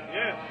it.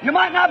 You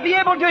might not be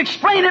able to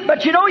explain it,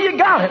 but you know you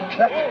got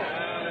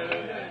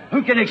it.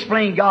 Who can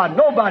explain God?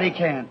 Nobody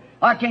can.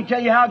 I can't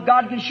tell you how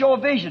God can show a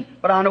vision,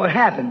 but I know it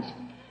happens.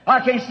 I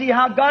can't see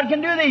how God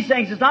can do these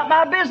things. It's not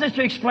my business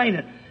to explain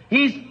it.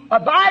 He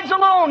abides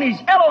alone. He's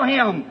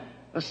Elohim,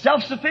 the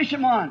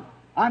self-sufficient one.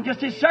 I'm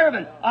just His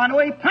servant. I know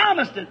He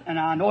promised it, and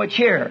I know it's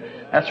here.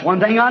 That's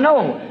one thing I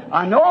know.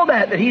 I know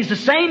that He's the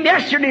same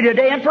yesterday,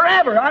 today, and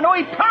forever. I know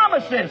He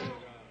promised this.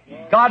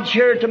 God's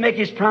here to make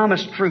His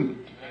promise true.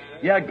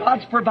 Yeah,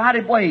 God's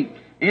provided way.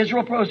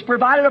 Israel was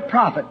provided a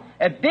prophet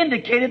that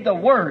vindicated the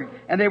Word,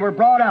 and they were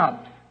brought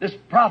out. This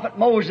prophet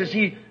Moses,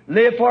 he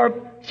lived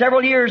for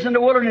several years in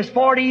the wilderness,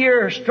 40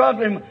 years,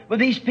 struggling with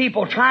these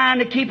people, trying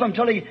to keep them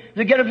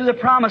to get them to the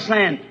promised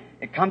land.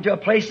 It come to a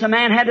place the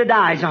man had to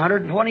die. He's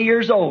 120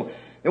 years old.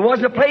 There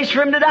wasn't a place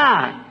for him to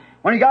die.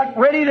 When he got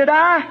ready to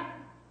die,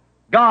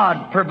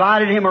 God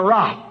provided him a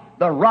rock.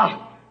 The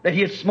rock that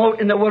he had smote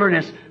in the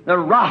wilderness. The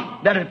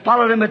rock that had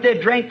followed him that they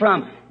drank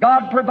from.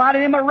 God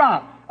provided him a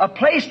rock. A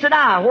place to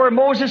die where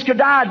Moses could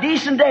die a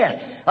decent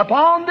death.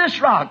 Upon this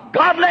rock,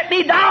 God let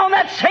me die on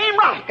that same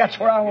rock. That's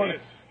where I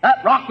wanted.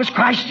 That rock was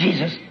Christ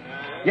Jesus.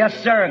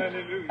 Yes,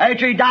 sir.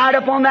 After he died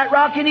upon that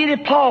rock, he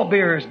needed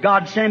pallbearers.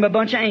 God sent him a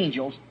bunch of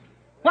angels.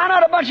 Why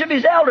not a bunch of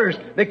his elders?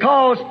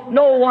 Because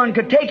no one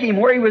could take him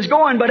where he was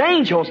going but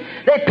angels.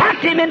 They packed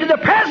him into the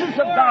presence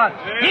of God.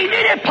 He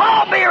needed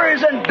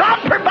pallbearers, and God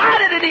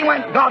provided it. He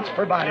went God's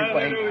provided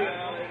way.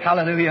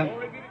 Hallelujah.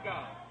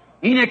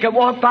 Enoch had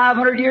walked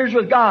 500 years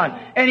with God,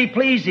 and he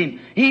pleased Him.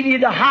 He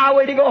needed a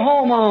highway to go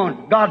home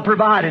on. God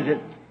provided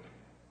it.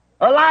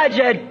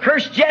 Elijah had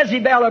cursed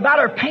Jezebel about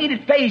her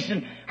painted face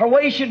and her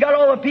way she got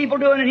all the people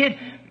doing it. He'd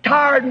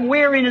tired and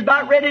weary and was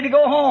about ready to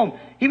go home.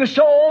 He was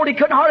so old he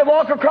couldn't hardly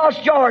walk across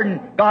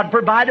Jordan. God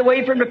provided a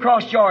way for him to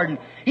cross Jordan.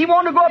 He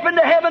wanted to go up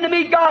into heaven to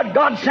meet God.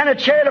 God sent a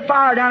chariot of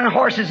fire down on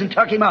horses and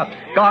took him up.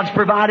 God's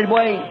provided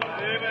way.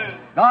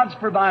 God's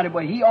provided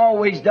way. He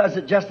always does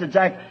it just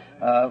exact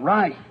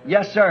right.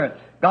 Yes, sir.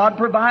 God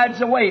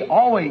provides a way,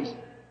 always.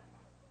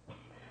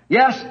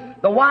 Yes,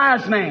 the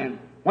wise man,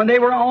 when they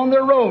were on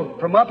their road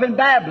from up in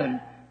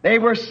Babylon, they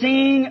were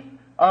seeing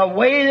a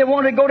way they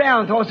wanted to go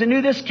down because they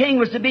knew this king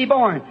was to be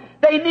born.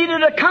 They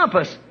needed a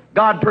compass.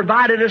 God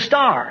provided a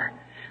star.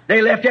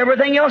 They left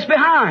everything else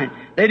behind.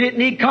 They didn't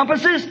need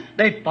compasses.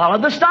 They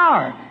followed the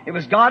star. It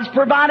was God's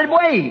provided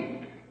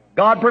way.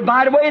 God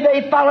provided a way.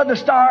 They followed the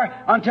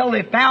star until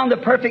they found the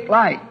perfect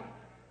light.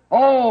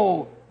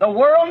 Oh, the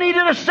world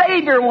needed a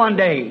Savior one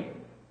day.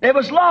 They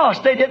was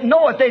lost. They didn't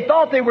know it. They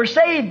thought they were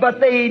saved,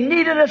 but they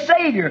needed a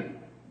Savior.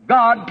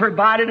 God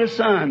provided a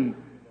Son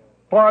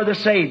for the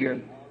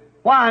Savior.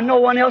 Why? No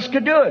one else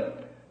could do it.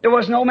 There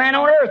was no man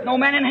on earth, no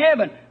man in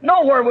heaven.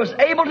 Nowhere was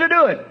able to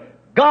do it.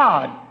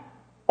 God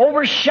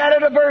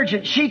overshadowed a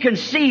virgin. She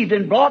conceived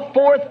and brought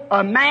forth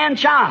a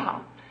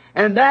man-child.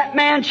 And that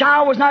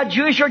man-child was not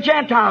Jewish or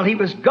Gentile. He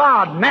was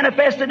God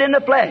manifested in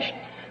the flesh.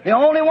 The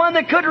only one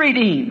that could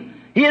redeem.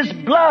 His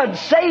blood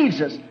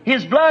saves us.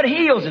 His blood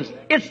heals us.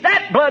 It's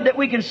that blood that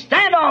we can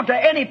stand on to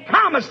any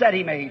promise that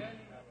He made.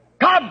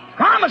 God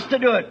promised to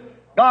do it.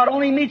 God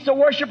only meets the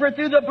worshiper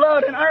through the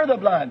blood and under the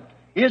blood.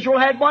 Israel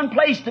had one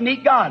place to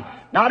meet God.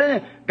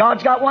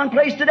 God's got one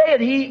place today,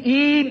 and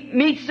He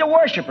meets the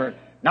worshiper.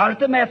 Not at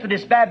the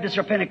Methodist, Baptist,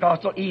 or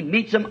Pentecostal. He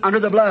meets them under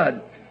the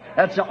blood.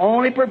 That's the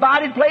only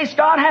provided place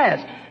God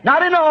has.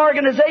 Not in an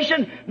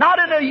organization, not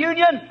in a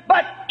union,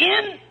 but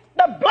in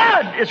the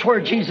blood is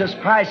where Jesus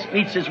Christ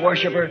meets His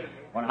worshiper.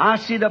 When I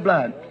see the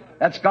blood,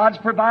 that's God's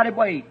provided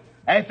way.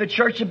 If the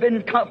church had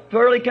been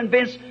thoroughly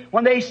convinced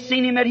when they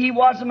seen Him that He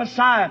was the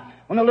Messiah,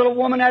 when the little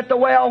woman at the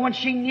well, when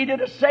she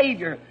needed a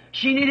Savior,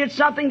 she needed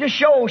something to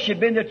show. She'd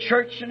been to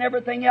church and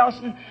everything else,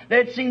 and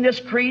they'd seen this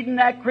creed and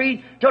that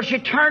creed, till she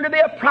turned to be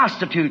a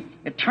prostitute.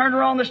 It turned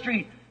her on the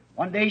street.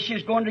 One day she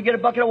was going to get a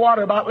bucket of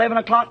water about 11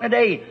 o'clock in the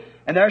day,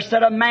 and there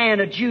sat a man,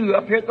 a Jew,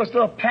 up here at this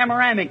little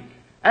panoramic.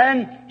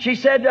 And she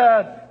said,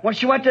 when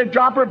she went to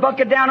drop her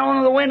bucket down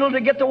on the window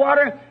to get the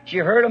water, she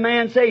heard a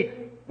man say,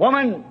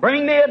 "Woman,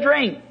 bring me a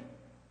drink."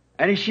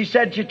 And she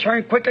said she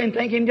turned quickly and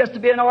thinking just to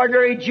be an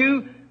ordinary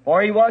Jew,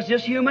 for he was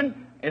just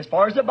human as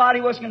far as the body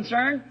was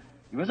concerned.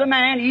 He was a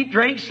man, eat,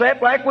 drink,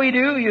 slept like we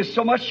do. He was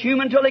so much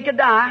human till he could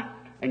die,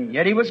 and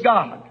yet he was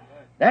God.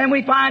 Then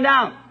we find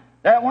out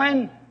that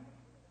when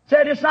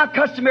said it's not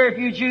customary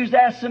for you Jews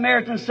to ask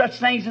Samaritans such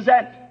things as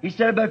that. He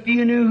said, but if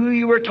you knew who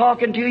you were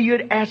talking to,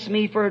 you'd ask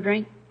me for a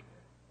drink.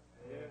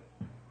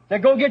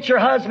 Said, go get your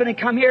husband and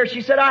come here.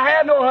 She said, I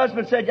have no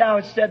husband. Said,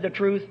 I said the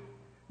truth.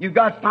 You've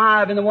got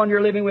 5, and the one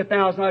you're living with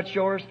now is not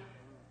yours.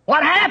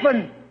 What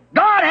happened?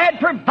 God had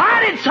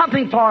provided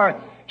something for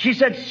her. She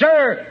said,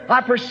 Sir,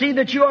 I perceive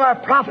that you are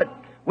a prophet.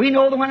 We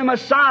know that when the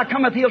Messiah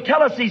cometh, He'll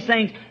tell us these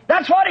things.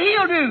 That's what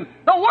He'll do.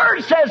 The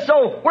Word says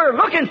so. We're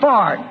looking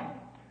for it.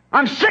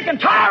 I'm sick and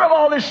tired of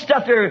all this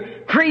stuff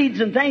here. Creeds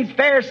and things,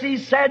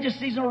 Pharisees,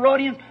 Sadducees, and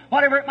Herodians,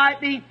 whatever it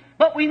might be.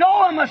 But we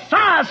know a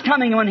Messiah's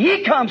coming. When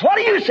He comes, what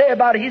do you say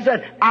about it? He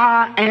said,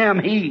 I am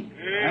He.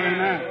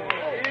 Amen.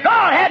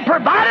 God had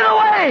provided a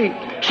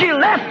way. She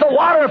left the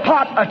water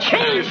pot, a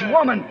changed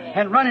woman,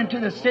 and run into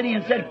the city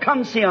and said,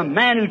 come see a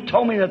man who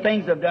told me the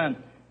things I've done.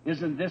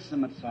 Isn't this the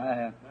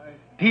Messiah?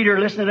 Peter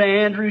listened to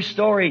Andrew's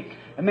story,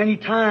 and many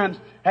times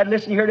had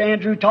listened here to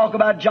Andrew talk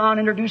about John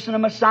introducing a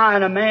Messiah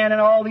and a man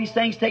and all these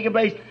things taking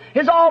place.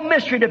 It's all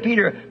mystery to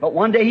Peter. But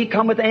one day he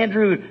come with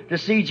Andrew to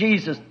see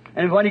Jesus.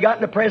 And when he got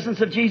in the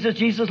presence of Jesus,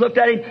 Jesus looked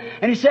at him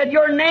and He said,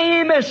 your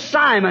name is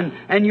Simon,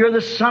 and you're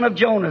the son of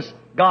Jonas.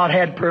 God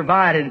had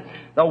provided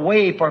the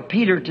way for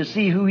Peter to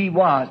see who he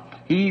was.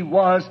 He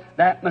was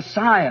that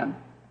Messiah.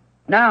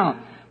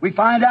 Now, we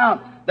find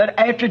out that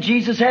after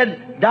Jesus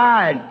had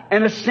died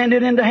and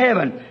ascended into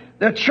heaven,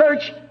 the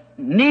church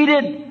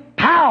needed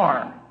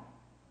power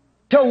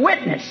to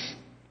witness.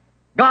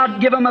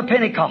 God gave them a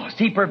Pentecost.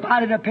 He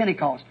provided a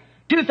Pentecost.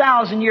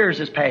 2,000 years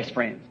has passed,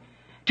 friends.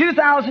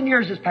 2,000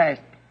 years has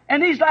passed.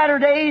 And these latter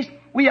days,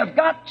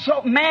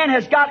 man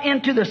has got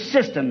into the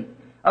system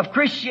of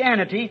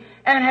Christianity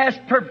and has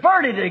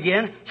perverted it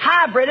again,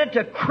 hybrided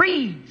to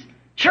creeds,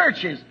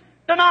 churches,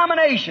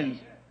 denominations,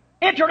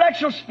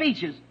 intellectual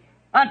speeches,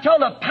 until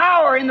the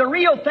power in the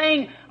real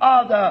thing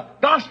of the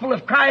gospel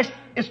of Christ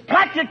is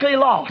practically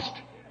lost.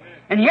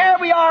 And here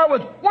we are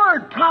with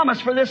word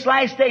promise for this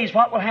last days,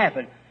 what will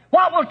happen.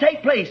 What will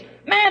take place?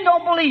 Man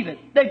don't believe it.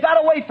 They've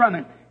got away from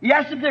it. You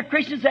ask if they're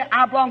Christians, say,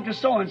 I belong to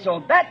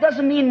so-and-so. That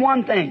doesn't mean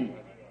one thing.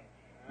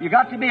 You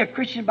got to be a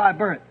Christian by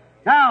birth.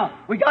 Now,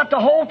 we got the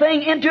whole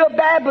thing into a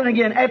Babylon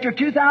again after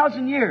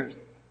 2,000 years.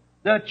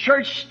 The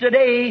church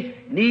today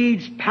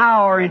needs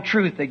power and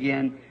truth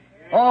again.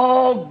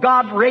 Oh,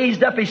 God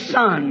raised up His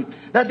Son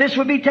that this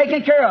would be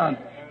taken care of.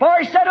 For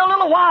He said, a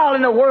little while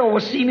and the world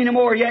will see me no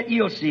more, yet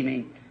you'll see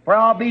me. For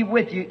I'll be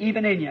with you,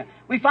 even in you.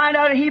 We find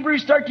out in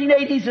Hebrews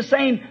 13:8, He's the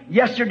same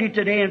yesterday,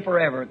 today, and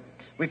forever.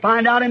 We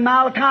find out in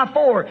Malachi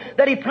 4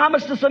 that He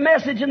promised us a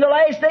message in the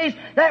last days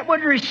that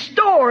would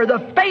restore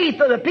the faith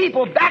of the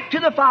people back to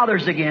the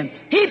fathers again.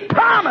 He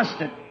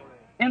promised it.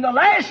 In the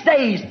last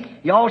days,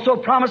 He also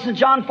promised in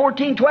John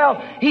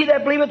 14:12, He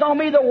that believeth on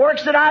me, the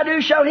works that I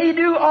do shall he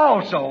do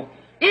also.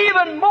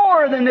 Even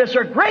more than this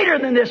or greater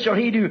than this shall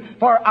he do,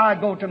 for I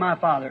go to my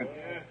Father.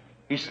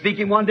 He's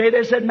speaking one day,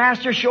 they said,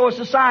 Master, show us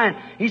a sign.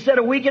 He said,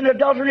 a weak and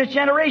adulterous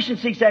generation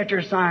seeks after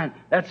a sign.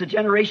 That's the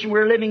generation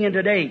we're living in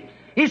today.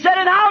 He said,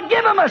 and I'll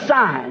give him a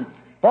sign.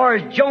 For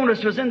as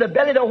Jonas was in the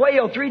belly of the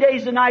whale 3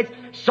 days and nights,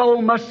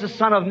 so must the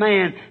Son of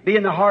Man be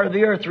in the heart of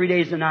the earth 3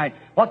 days and nights.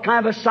 What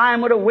kind of a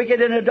sign would a wicked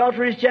and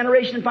adulterous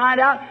generation find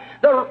out?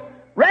 The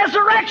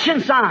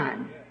resurrection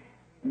sign.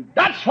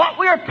 That's what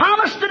we are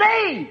promised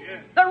today.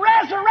 The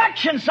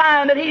resurrection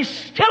sign that He's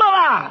still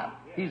alive.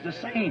 He's the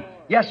same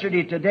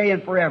yesterday, today,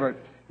 and forever.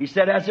 He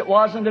said, as it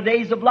was in the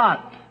days of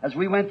Lot, as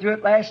we went through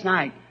it last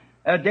night,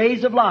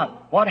 days of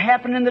Lot. What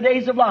happened in the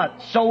days of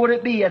Lot, so would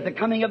it be at the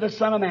coming of the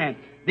Son of Man.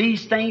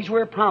 These things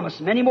were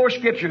promised. Many more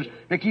scriptures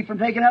to keep from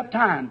taking up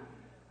time.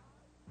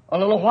 A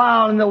little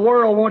while and the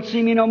world won't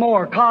see me no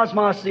more.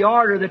 Cosmos, the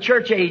order, the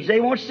church age, they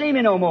won't see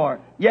me no more.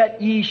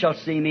 Yet ye shall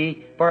see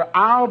me, for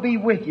I'll be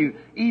with you,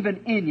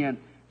 even in you,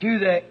 to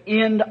the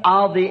end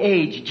of the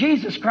age.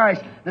 Jesus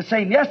Christ, the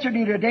same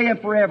yesterday, today,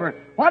 and forever.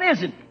 What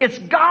is it? It's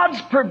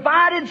God's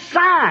provided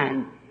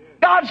sign.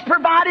 God's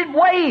provided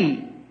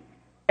way.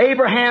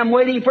 Abraham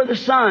waiting for the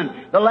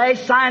son. The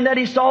last sign that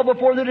he saw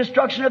before the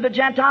destruction of the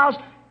Gentiles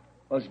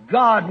was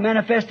God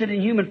manifested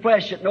in human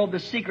flesh that knowed the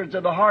secrets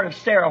of the heart of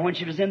Sarah when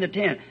she was in the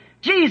tent.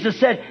 Jesus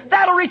said,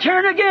 that'll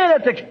return again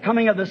at the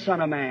coming of the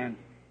Son of Man.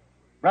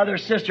 Brother,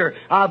 sister,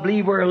 I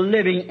believe we're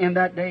living in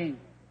that day.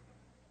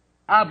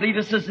 I believe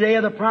this is the day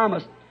of the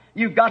promise.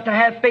 You've got to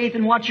have faith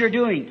in what you're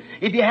doing.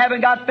 If you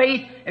haven't got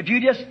faith, if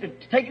you just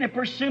taking it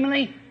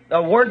presumingly,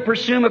 the word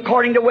presume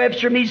according to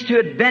Webster means to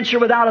adventure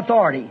without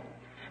authority.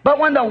 But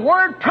when the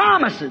Word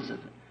promises it,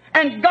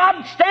 and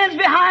God stands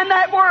behind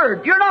that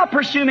Word, you're not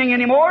presuming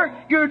anymore.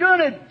 You're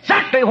doing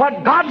exactly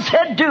what God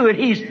said do, and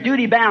He's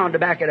duty bound to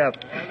back it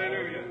up.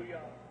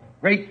 Hallelujah.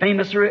 Great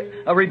famous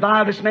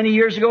revivalist many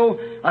years ago.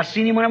 I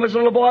seen him when I was a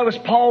little boy. It was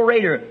Paul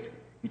Rader.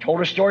 He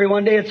told a story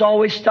one day that's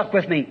always stuck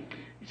with me.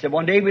 He said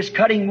one day he was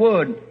cutting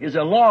wood. He was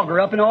a logger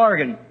up in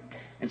Oregon.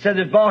 And said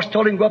his boss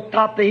told him to go up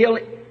top the hill.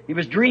 He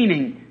was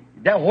dreaming.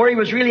 That where he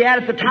was really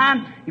at the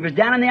time, he was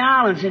down in the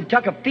islands and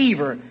took a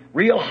fever,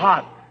 real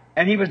hot,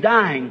 and he was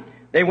dying.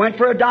 They went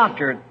for a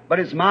doctor, but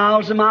it's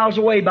miles and miles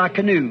away by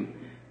canoe.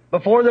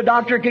 Before the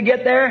doctor could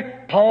get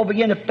there, Paul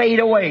began to fade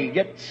away,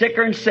 get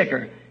sicker and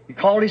sicker. He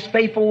called his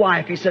faithful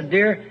wife. He said,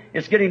 dear,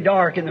 it's getting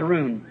dark in the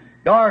room.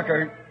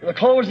 Darker,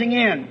 closing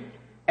in.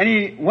 And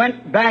he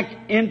went back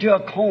into a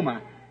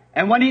coma.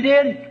 And when he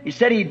did, he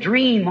said he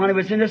dreamed when he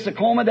was in this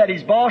coma that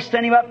his boss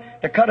sent him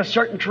up to cut a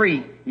certain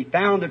tree. He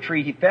found the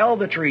tree. He felled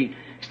the tree,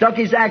 stuck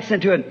his axe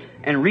into it,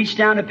 and reached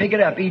down to pick it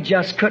up. He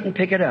just couldn't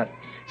pick it up.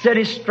 Said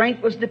his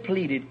strength was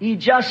depleted. He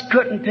just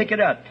couldn't pick it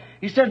up.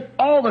 He said,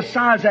 all the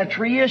size that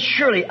tree is,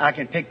 surely I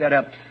can pick that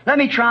up. Let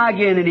me try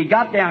again. And he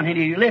got down and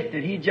he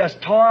lifted. He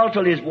just toiled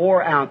till he was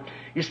wore out.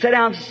 He sat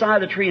down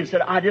beside the tree and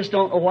said, I just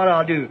don't know what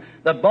I'll do.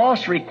 The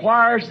boss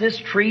requires this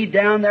tree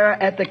down there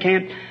at the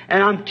camp,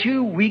 and I'm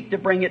too weak to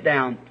bring it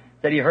down.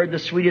 That he heard the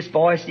sweetest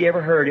voice he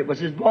ever heard. It was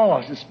his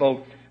boss that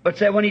spoke. But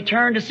said when he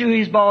turned to see who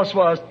his boss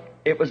was,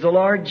 it was the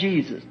Lord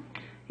Jesus.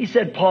 He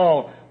said,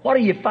 Paul, what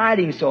are you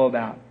fighting so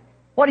about?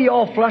 What are you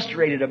all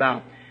frustrated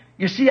about?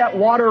 You see that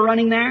water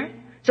running there?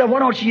 So why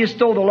don't you just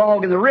throw the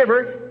log in the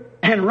river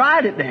and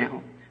ride it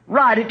down?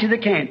 Ride it to the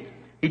camp.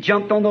 He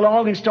jumped on the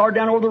log and started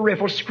down over the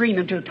riffle,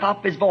 screaming to the top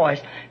of his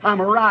voice, I'm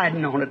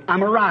a-riding on it.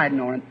 I'm a-riding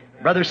on it.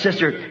 Brother,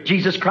 sister,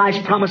 Jesus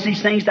Christ promised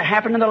these things to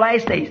happen in the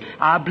last days.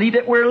 I believe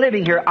that we're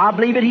living here. I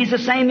believe that He's the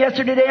same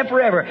yesterday, today, and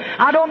forever.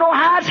 I don't know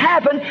how it's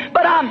happened,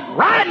 but I'm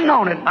riding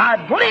on it.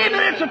 I believe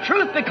that it's the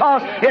truth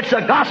because it's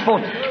the gospel.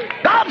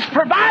 God's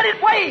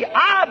provided way.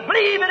 I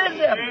believe it is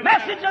the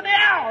message of the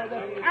hour,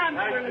 the time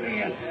that we're living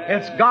in.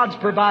 It's God's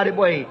provided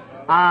way.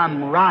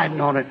 I'm riding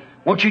on it.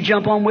 Won't you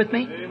jump on with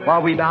me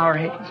while we bow our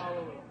heads?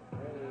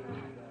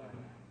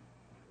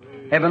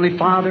 Heavenly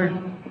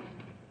Father,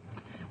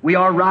 we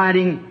are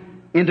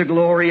riding into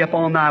glory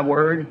upon Thy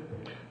Word.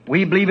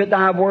 We believe that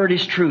Thy Word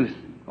is truth.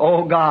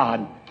 Oh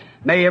God,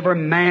 may every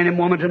man and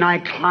woman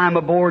tonight climb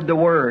aboard the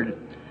Word.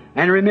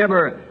 And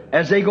remember,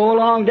 as they go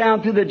along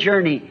down through the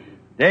journey,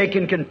 they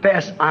can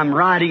confess, I'm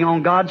riding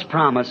on God's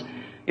promise.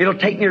 It'll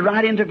take me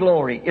right into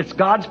glory. It's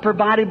God's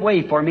provided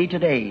way for me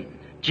today.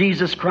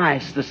 Jesus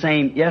Christ, the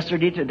same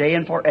yesterday, today,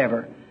 and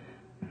forever.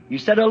 You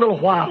said a little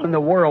while and the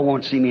world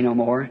won't see me no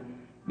more,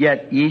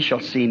 yet ye shall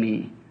see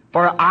me.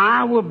 For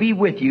I will be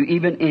with you,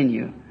 even in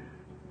you.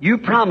 You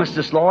promised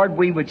us, Lord,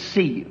 we would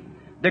see you.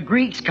 The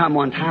Greeks come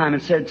one time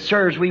and said,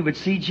 sirs, we would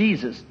see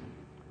Jesus.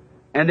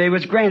 And they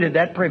was granted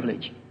that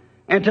privilege.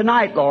 And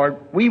tonight, Lord,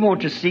 we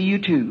want to see you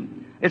too.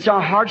 It's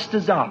our heart's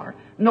desire.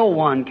 No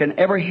one can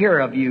ever hear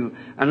of you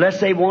unless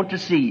they want to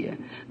see you.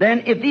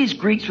 Then if these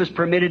Greeks was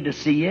permitted to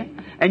see you,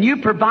 and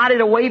you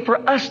provided a way for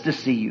us to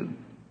see you,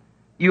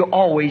 you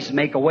always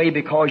make a way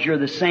because you're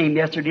the same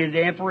yesterday,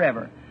 today, and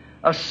forever.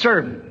 A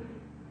servant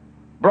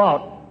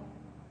brought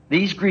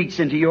these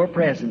Greeks into your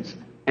presence,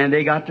 and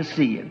they got to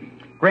see you.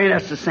 Grant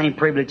us the same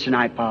privilege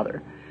tonight,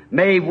 Father.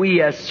 May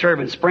we as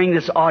servants bring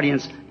this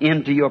audience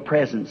into your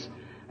presence.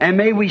 And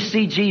may we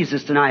see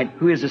Jesus tonight,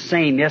 who is the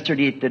same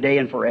yesterday, today,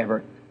 and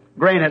forever.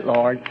 Grant it,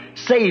 Lord.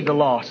 Save the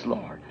lost,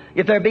 Lord.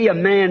 If there be a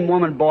man,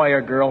 woman, boy,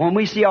 or girl, when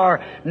we see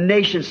our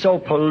nation so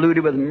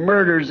polluted with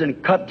murders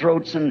and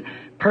cutthroats and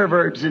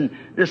perverts, and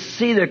to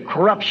see the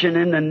corruption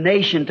in the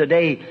nation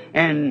today,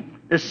 and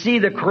to see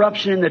the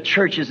corruption in the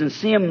churches, and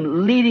see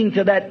them leading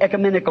to that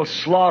ecumenical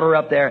slaughter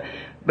up there,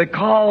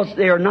 because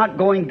they are not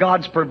going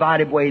God's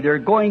provided way. They're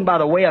going by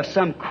the way of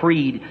some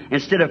creed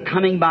instead of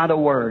coming by the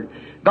Word.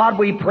 God,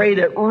 we pray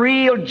that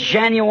real,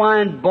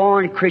 genuine,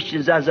 born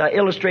Christians, as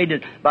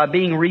illustrated by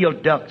being real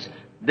ducks,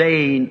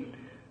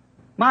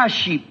 my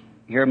sheep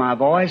hear my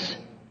voice,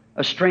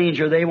 a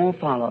stranger they won't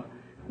follow.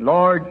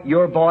 Lord,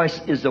 your voice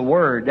is the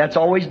Word. That's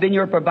always been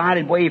your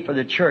provided way for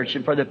the church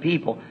and for the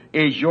people,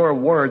 is your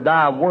Word.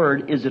 Thy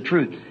Word is the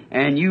truth,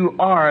 and you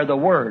are the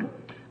Word.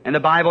 And the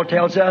Bible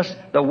tells us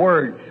the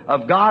Word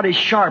of God is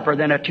sharper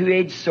than a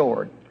two-edged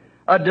sword,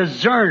 a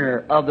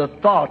discerner of the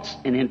thoughts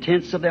and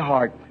intents of the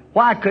heart.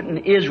 Why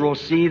couldn't Israel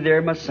see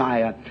their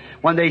Messiah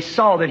when they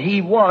saw that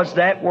He was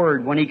that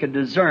Word, when He could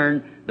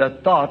discern the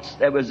thoughts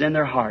that was in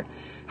their heart?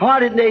 Why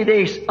didn't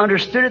they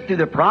understood it through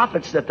the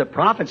prophets, that the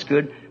prophets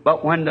could,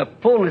 but when the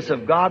fullness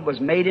of God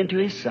was made into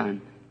His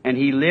Son, and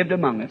He lived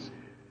among us,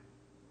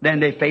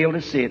 then they failed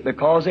to see it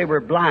because they were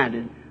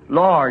blinded.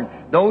 Lord,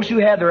 those who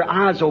have their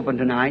eyes open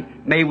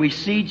tonight, may we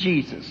see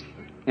Jesus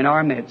in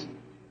our midst.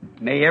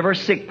 May every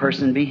sick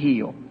person be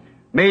healed.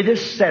 May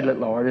this settle it,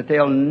 Lord, that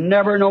they'll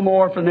never know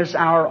more from this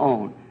hour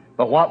on,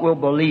 but what will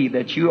believe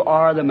that you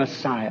are the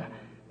Messiah.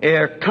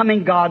 They're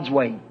coming God's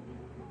way.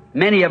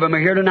 Many of them are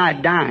here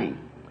tonight dying.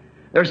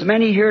 There's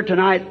many here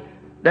tonight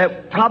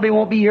that probably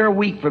won't be here a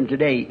week from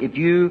today if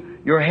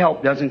your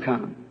help doesn't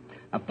come.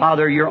 Now,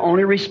 Father, you're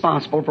only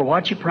responsible for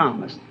what you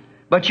promised.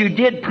 But you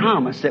did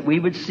promise that we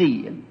would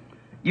see you.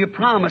 You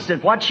promised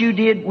that what you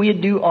did,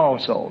 we'd do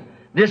also.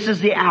 This is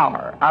the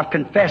hour. I've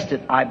confessed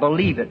it. I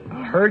believe it.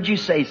 I heard you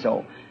say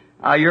so.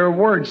 Your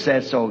word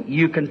says so.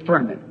 You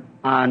confirm it.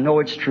 I know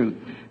it's true.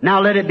 Now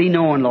let it be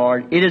known,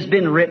 Lord. It has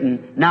been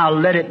written. Now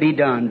let it be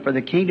done for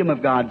the kingdom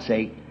of God's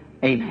sake.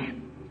 Amen.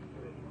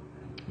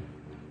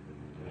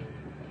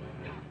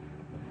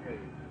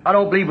 I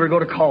don't believe we're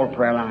going to call a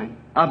prayer line.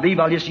 I believe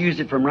I'll just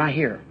use it from right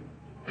here.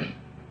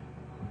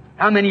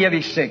 How many of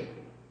you sick?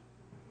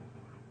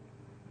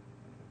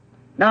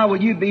 Now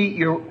will you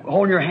you're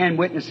holding your hand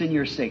witnessing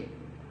you're sick?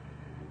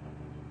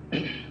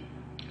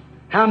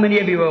 How many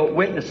of you will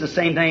witness the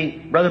same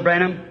thing? Brother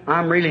Branham,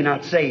 I'm really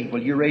not saved.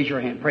 Will you raise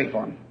your hand? Pray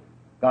for me.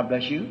 God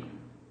bless you.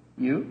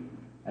 You?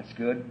 That's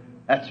good.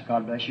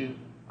 God bless you.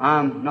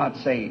 I'm not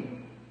saved.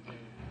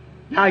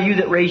 Now you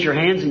that raised your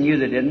hands and you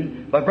that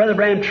didn't. But Brother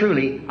Branham,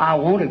 truly, I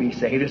want to be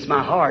saved. It's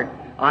my heart.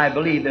 I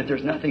believe that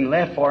there's nothing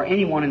left for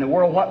anyone in the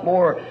world.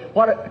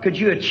 What could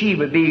you achieve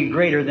would be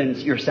greater than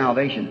your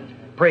salvation?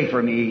 Pray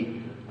for me.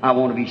 I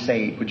want to be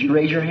saved. Would you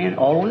raise your hand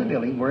all over the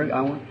building?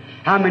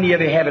 How many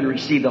of you haven't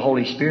received the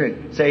Holy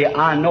Spirit? Say,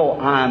 I know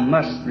I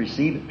must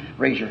receive it.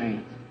 Raise your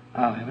hand.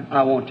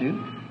 I want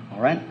to. All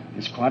right?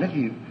 There's quite a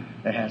few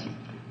that hasn't.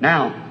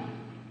 Now,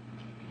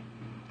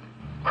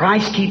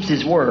 Christ keeps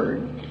His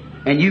Word,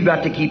 and you've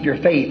got to keep your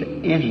faith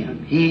in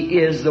Him. He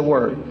is the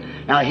Word.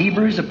 Now,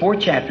 Hebrews, the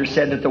 4th chapter,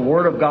 said that the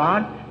Word of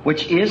God,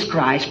 which is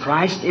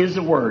Christ is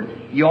the Word.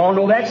 You all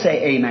know that?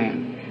 Say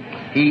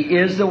amen. He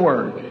is the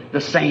Word.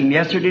 The same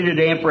yesterday,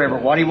 today, and forever.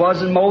 What He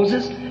was in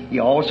Moses, He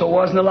also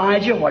was in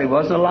Elijah. What He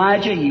was in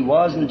Elijah, He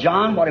was in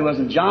John. What He was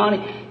in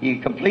John, He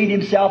completed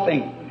Himself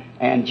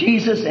in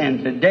Jesus.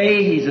 And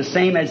today, He's the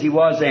same as He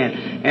was then.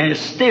 And it's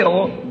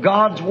still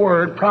God's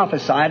Word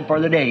prophesied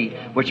for the day,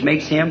 which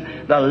makes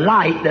Him the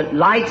light that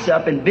lights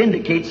up and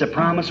vindicates the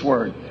promised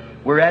Word.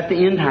 We're at the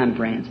end time,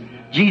 friends.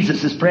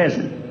 Jesus is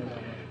present.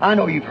 I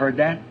know you've heard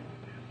that.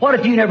 What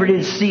if you never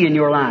did see in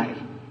your life?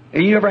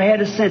 And you never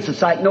had a sense of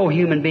sight? No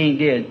human being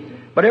did.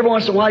 But every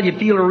once in a while you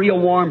feel a real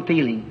warm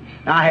feeling.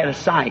 And I had a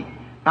sight.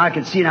 I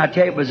could see, and I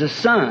tell you, it was the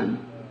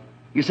sun.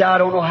 You say, I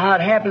don't know how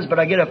it happens, but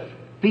I get a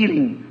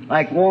feeling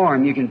like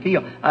warm. You can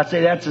feel. I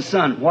say, that's the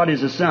sun. What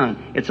is the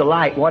sun? It's a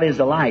light. What is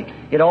the light?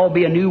 It'll all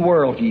be a new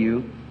world to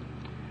you.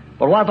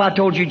 But what if I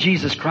told you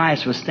Jesus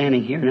Christ was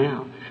standing here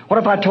now? What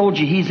if I told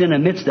you He's in the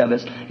midst of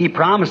us? He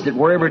promised that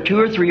wherever 2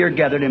 or 3 are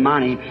gathered in my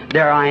name,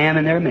 there I am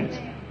in their midst.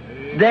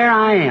 There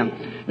I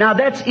am. Now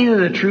that's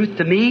either the truth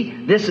to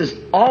me, this is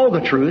all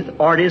the truth,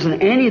 or it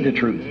isn't any of the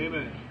truth.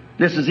 Amen.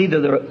 This is either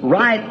the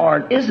right or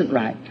it isn't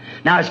right.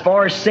 Now as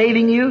far as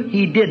saving you,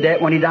 He did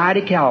that when He died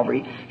at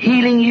Calvary.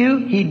 Healing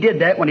you, He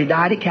did that when He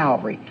died at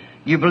Calvary.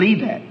 You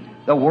believe that?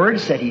 The Word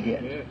said He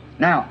did.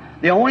 Now,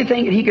 the only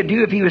thing that He could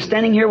do if He was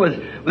standing here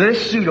with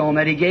this suit on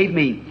that He gave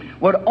me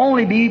would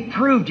only be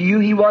prove to you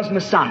He was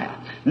Messiah.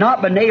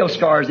 Not by nail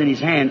scars in His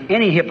hand.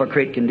 Any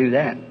hypocrite can do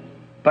that.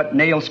 But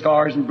nail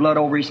scars and blood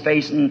over His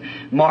face and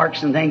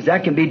marks and things,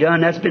 that can be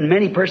done. That's been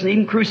many persons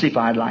even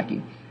crucified like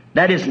Him.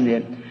 That isn't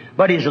it.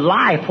 But His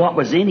life, what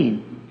was in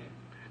Him.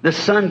 The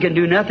Son can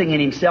do nothing in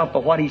Himself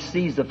but what He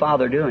sees the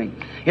Father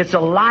doing. It's a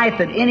life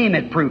that in Him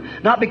had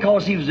proved. Not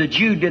because He was a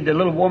Jew, did the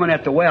little woman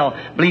at the well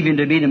believe Him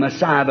to be the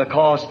Messiah,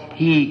 because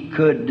He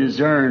could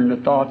discern the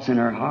thoughts in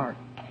her heart.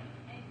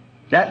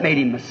 That made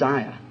Him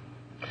Messiah.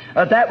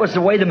 That was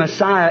the way the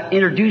Messiah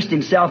introduced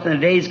Himself in the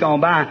days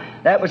gone by.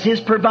 That was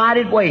His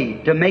provided way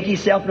to make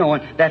Himself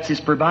known. That's His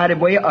provided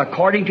way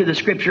according to the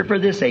Scripture for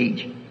this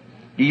age.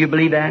 Do you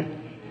believe that?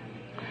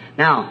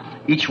 Now,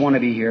 each one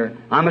of you here,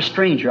 I'm a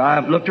stranger.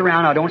 I've looked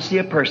around. I don't see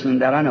a person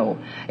that I know.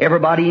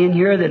 Everybody in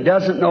here that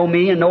doesn't know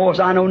me and knows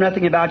I know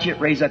nothing about you,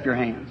 raise up your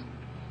hands.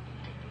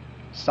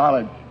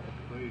 Solid.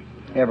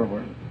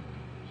 Everywhere.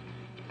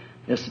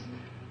 This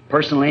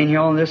person laying here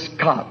on this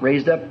cot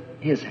raised up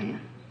his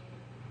hand.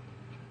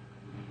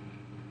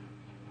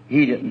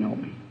 He didn't know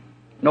me.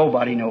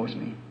 Nobody knows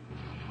me.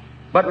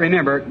 But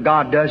remember,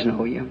 God does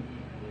know you.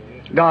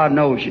 God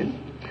knows you.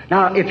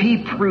 Now, if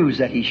He proves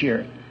that He's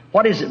here,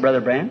 what is it,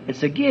 Brother Branham?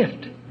 It's a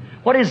gift.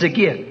 What is a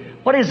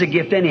gift? What is a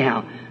gift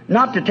anyhow?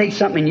 Not to take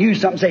something and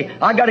use something and say,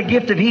 I got a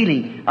gift of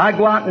healing. I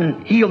go out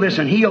and heal this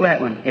and heal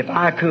that one. If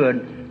I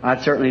could,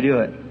 I'd certainly do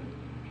it.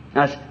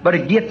 But a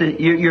gift,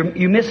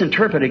 you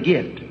misinterpret a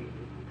gift.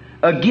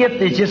 A gift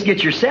is just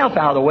get yourself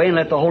out of the way and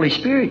let the Holy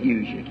Spirit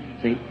use you.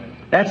 See?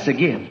 That's the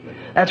gift.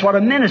 That's what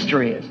a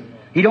minister is.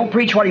 He don't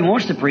preach what he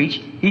wants to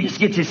preach. He just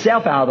gets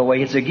himself out of the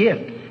way. It's a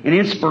gift. And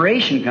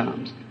inspiration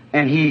comes.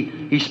 And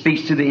he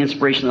speaks to the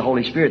inspiration of the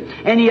Holy Spirit.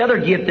 Any other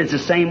gift is the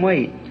same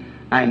way.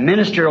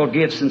 Ministerial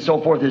gifts and so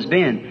forth has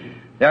been.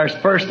 There's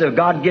first of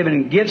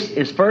God-given gifts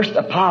is first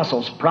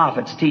apostles,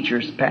 prophets,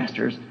 teachers,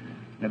 pastors,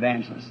 and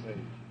evangelists.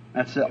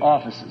 That's the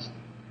offices.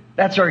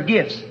 That's our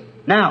gifts.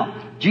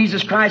 Now,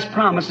 Jesus Christ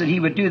promised that He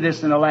would do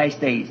this in the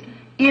last days.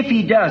 If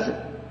He does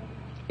it,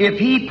 if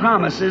He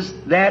promises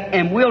that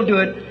and will do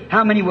it,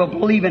 how many will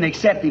believe and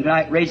accept Him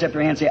tonight? Raise up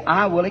your hand and say,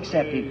 I will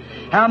accept Him.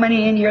 How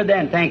many in here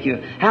then? Thank you.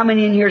 How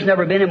many in here has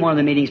never been in one of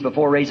the meetings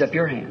before? Raise up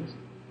your hands.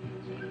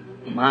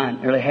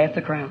 Mine, nearly half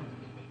the crowd.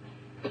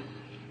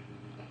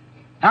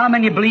 How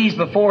many believes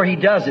before He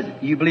does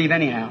it? You believe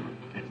anyhow.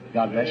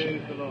 God bless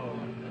you.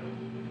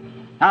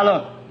 Now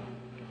look,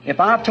 if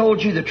I've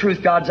told you the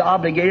truth, God's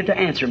obligated to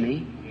answer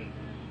me.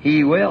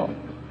 He will.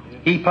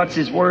 He puts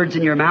His words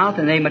in your mouth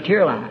and they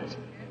materialize.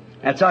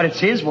 That's what it's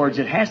His words.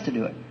 It has to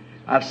do it.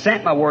 I've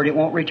sent my word. It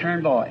won't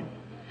return void.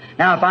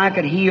 Now, if I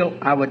could heal,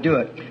 I would do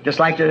it. Just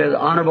like the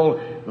honorable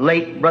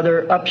late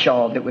Brother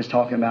Upshaw that was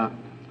talking about.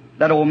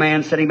 That old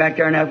man sitting back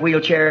there in that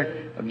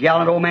wheelchair, a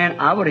gallant old man,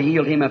 I would have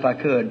healed him if I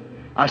could.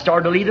 I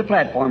started to leave the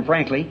platform,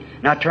 frankly,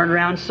 and I turned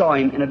around and saw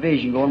him in a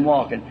vision going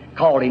walking.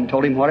 Called him,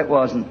 told him what it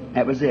was, and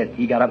that was it.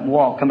 He got up and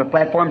walked, come to the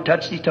platform,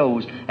 touched his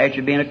toes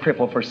after being a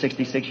cripple for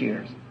 66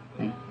 years.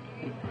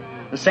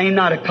 The same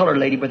night, a colored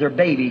lady with her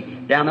baby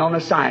down on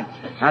the side.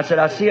 I said,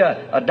 I see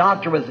a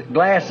doctor with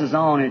glasses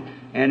on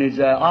and he's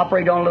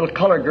operated on a little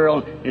colored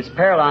girl. It's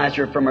paralyzed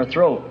her from her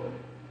throat.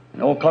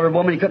 An old colored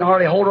woman, he couldn't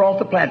hardly hold her off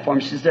the platform.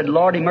 She said,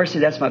 Lordy mercy,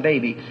 that's my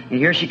baby. And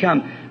here she come.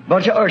 A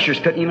bunch of ushers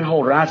couldn't even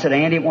hold her. I said,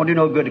 Andy, it won't do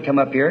no good to come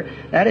up here.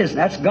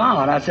 That's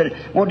God. I said,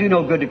 it won't do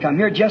no good to come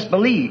here. Just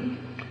believe.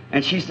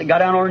 And she got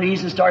down on her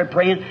knees and started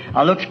praying.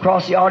 I looked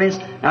across the audience,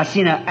 and I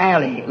seen an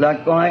alley.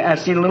 I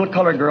seen a little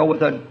colored girl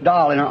with a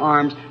doll in her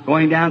arms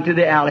going down through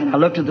the alley. And I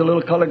looked at the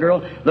little colored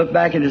girl, looked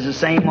back, and it's the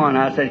same one.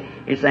 I said,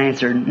 it's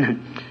answered.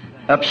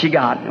 Up she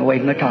got, away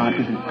from the cot.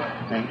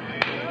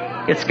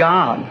 It's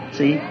God,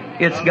 see?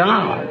 It's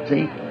God,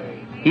 see?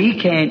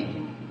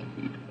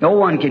 No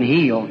one can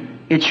heal.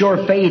 It's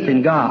your faith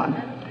in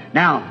God.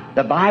 Now,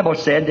 the Bible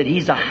said that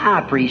He's a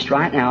high priest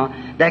right now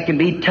that can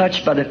be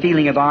touched by the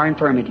feeling of our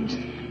infirmities.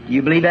 Do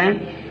you believe that?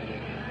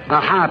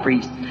 A high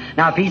priest.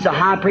 Now, if He's a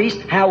high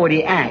priest, how would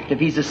He act? If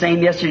He's the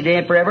same yesterday, today,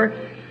 and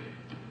forever,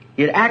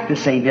 He'd act the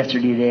same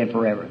yesterday, today, and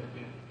forever.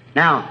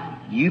 Now,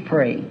 you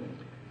pray.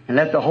 And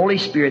let the Holy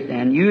Spirit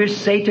then, you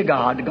say to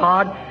God,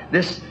 God,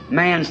 this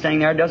man standing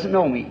there doesn't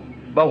know me.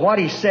 But what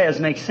he says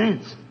makes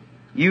sense.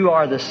 You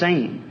are the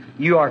same.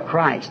 You are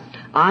Christ.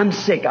 I'm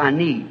sick. I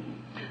need.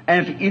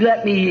 And if you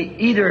let me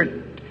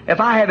either If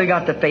I haven't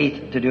got the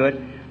faith to do it,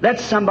 let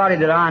somebody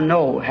that I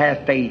know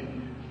have faith.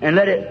 And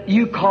let it,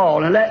 you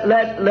call, and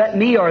let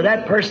me or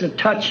that person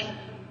touch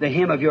the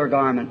hem of your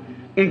garment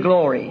in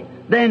glory.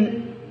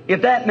 Then,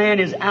 if that man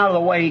is out of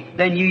the way,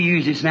 then you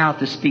use his mouth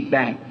to speak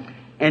back.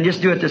 And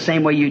just do it the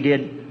same way you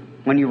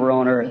did when you were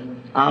on earth.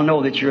 I'll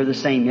know that you're the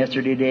same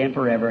yesterday, today, and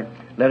forever.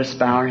 Let us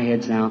bow our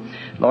heads now.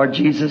 Lord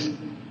Jesus,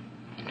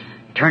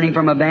 turning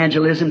from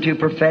evangelism to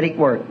prophetic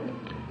work.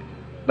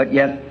 But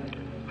yet,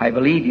 I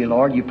believe you,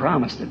 Lord. You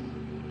promised it.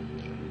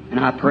 And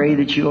I pray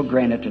that you'll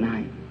grant it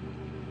tonight.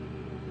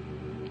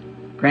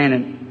 Grant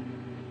it.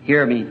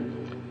 Hear me.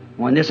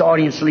 When this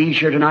audience leaves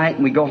here tonight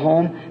and we go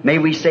home, may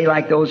we say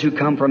like those who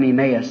come from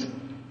Emmaus,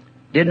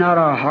 did not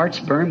our hearts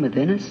burn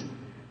within us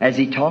as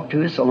He talked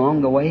to us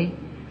along the way?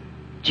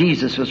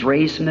 Jesus was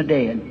raised from the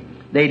dead.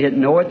 They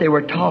didn't know it. They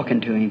were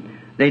talking to Him.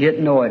 They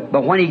didn't know it.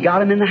 But when He got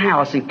them in the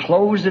house and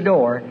closed the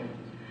door,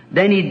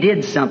 then He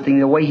did something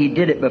the way He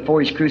did it before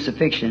His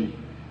crucifixion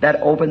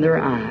that opened their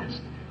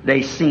eyes.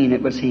 They seen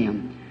it was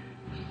Him.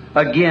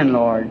 Again,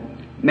 Lord,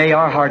 may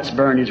our hearts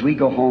burn as we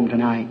go home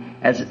tonight,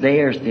 as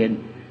theirs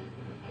did.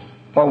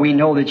 For we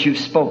know that you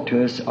spoke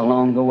to us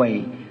along the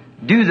way.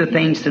 Do the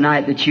things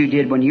tonight that you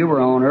did when you were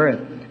on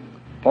earth.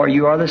 For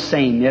you are the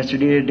same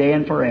yesterday, today,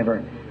 and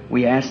forever.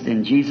 We ask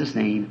in Jesus'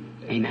 name.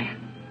 Amen.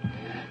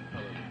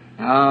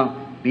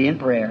 Now, be in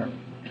prayer.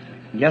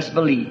 Just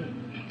believe.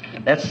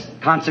 Let's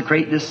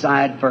consecrate this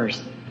side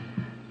first.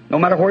 No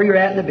matter where you're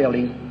at in the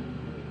building,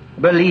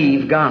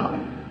 believe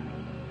God.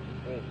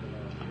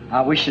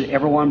 I wish that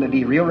everyone would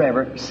be real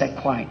reverent, sit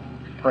quiet,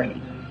 pray.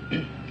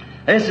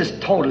 This is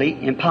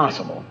totally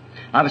impossible.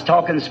 I was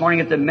talking this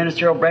morning at the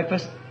ministerial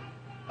breakfast.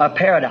 A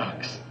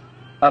paradox.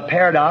 A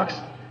paradox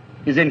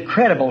is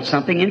incredible,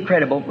 something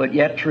incredible, but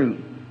yet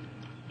true.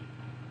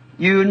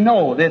 You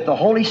know that if the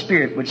Holy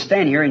Spirit would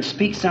stand here and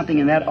speak something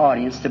in that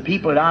audience to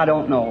people that I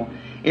don't know,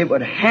 it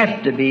would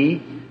have to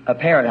be a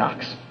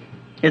paradox.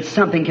 It's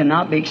something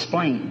cannot be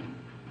explained.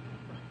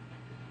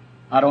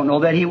 I don't know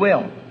that He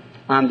will.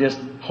 I'm just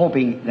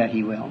hoping that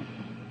He will.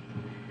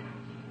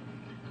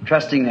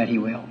 Trusting that He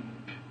will.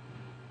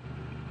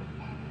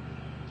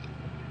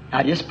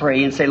 I just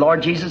pray and say,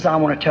 Lord Jesus, I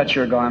want to touch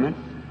your garment.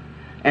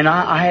 And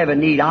I have a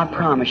need. I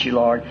promise you,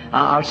 Lord,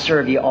 I'll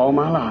serve you all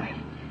my life.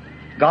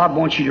 God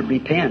wants you to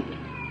repent.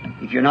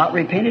 If you're not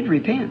repented,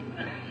 repent.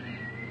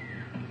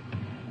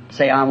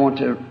 Say, I want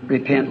to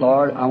repent,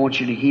 Lord. I want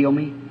you to heal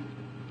me.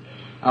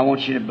 I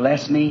want you to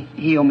bless me.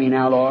 Heal me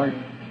now, Lord.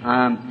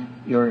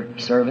 I'm your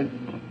servant.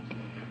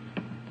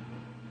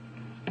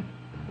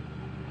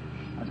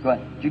 Go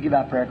ahead. Did you give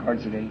out prayer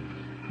cards today?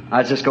 I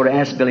was just going to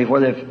ask Billy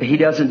whether if he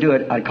doesn't do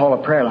it, I'd call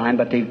a prayer line,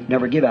 but they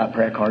never give out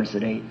prayer cards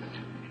today.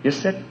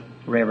 Just sit,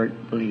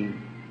 reverent, believe.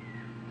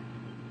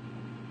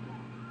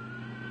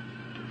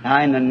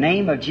 Now, in the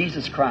name of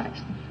Jesus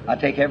Christ, I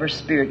take every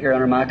spirit here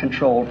under my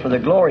control for the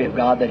glory of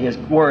God, that His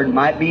Word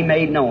might be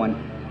made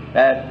known,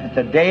 that at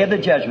the day of the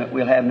judgment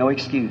we'll have no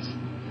excuse.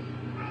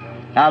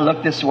 Now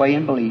look this way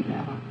and believe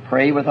now.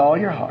 Pray with all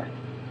your heart.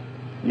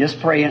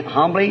 Just pray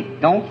humbly.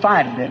 Don't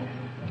fight it.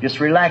 Just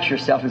relax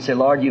yourself and say,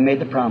 Lord, you made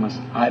the promise.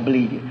 I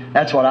believe you.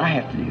 That's what I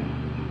have to do.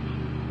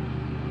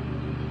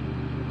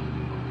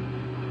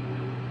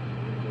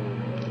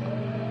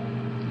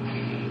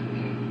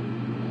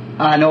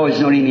 I know it's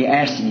no need me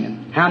asking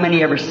you. How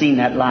many ever seen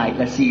that light?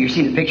 Let's see. You've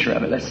seen a picture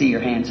of it. Let's see your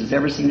hands. Has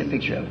ever seen a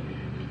picture of it?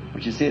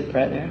 Would you see it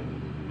right there?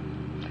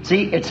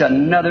 See, it's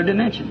another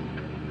dimension.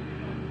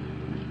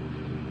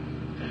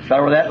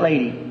 Start with that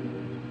lady.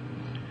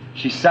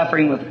 She's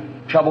suffering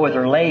with trouble with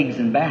her legs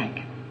and back.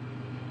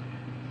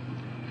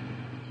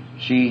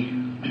 You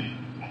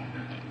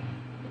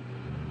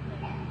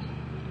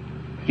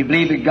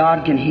believe that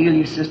God can heal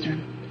you, sister?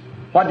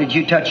 What did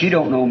you touch? You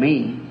don't know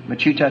me,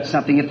 but you touched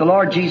something. If the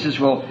Lord Jesus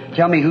will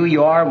tell me who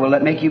you are, will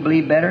that make you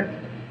believe better?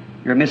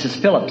 You're Mrs.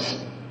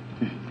 Phillips.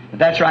 If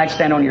that's right,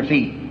 stand on your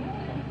feet.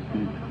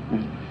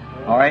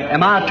 All right.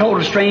 Am I a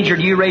total stranger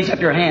to you? Raise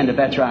up your hand if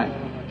that's right.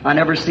 I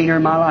never seen her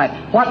in my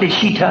life. What did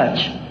she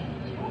touch?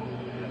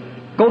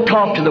 Go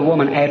talk to the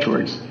woman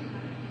afterwards.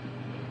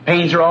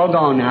 Pains are all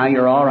gone now.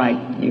 You're all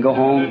right. You go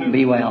home and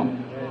be well.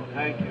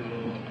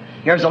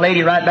 Here's a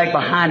lady right back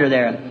behind her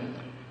there.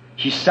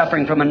 She's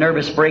suffering from a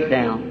nervous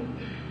breakdown.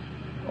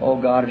 Oh,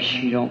 God, if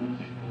she don't.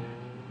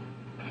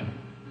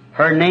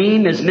 Her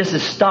name is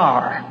Mrs.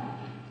 Starr.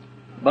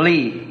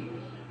 Believe.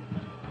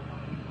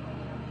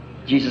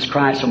 Jesus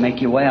Christ will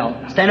make you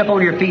well. Stand up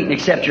on your feet and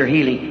accept your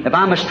healing. If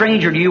I'm a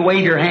stranger to you,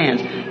 wave your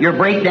hands. Your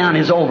breakdown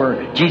is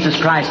over. Jesus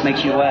Christ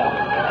makes you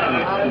well.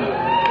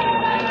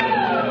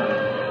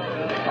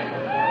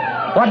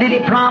 What did He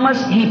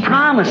promise? He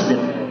promised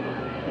it.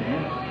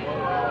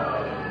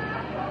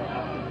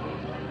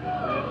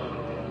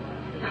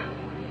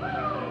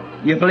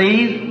 You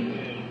believe?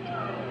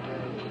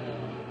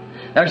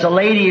 There's a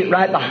lady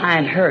right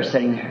behind her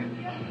sitting there.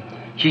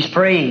 She's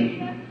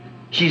praying.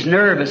 She's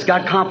nervous,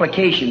 got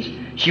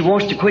complications. She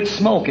wants to quit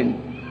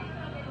smoking.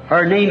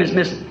 Her name is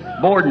Miss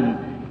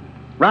Borden.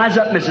 Rise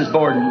up, Mrs.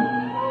 Borden.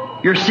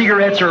 Your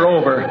cigarettes are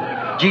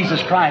over.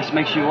 Jesus Christ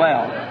makes you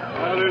well.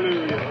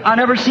 Hallelujah. I've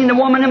never seen a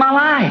woman in my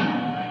life.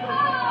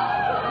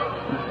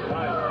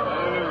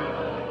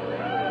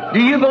 Do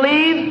you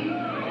believe?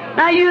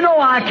 Now you know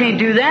I can't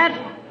do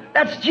that.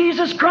 That's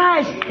Jesus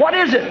Christ. What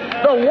is it?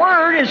 The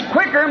Word is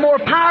quicker, more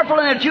powerful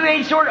than a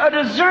two-edged sword, a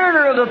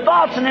discerner of the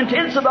thoughts and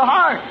intents of the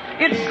heart.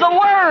 It's the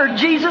Word,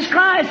 Jesus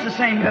Christ, the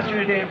same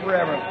yesterday, today, and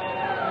forever.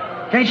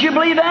 Can't you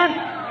believe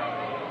that?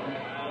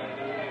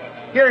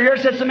 Here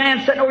sits a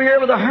man sitting over here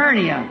with a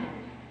hernia.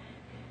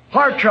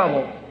 Heart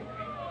trouble.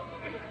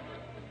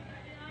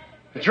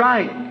 That's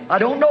right. I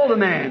don't know the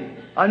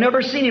man. I've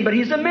never seen him, but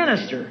he's a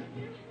minister.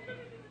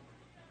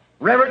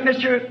 Reverend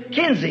Mr.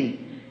 Kinsey.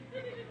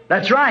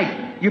 That's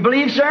right. You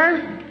believe,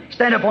 sir?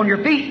 Stand up on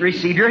your feet and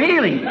receive your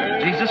healing.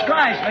 Jesus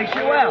Christ makes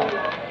you well.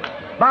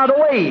 By the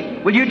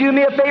way, would you do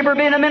me a favor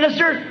being a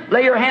minister?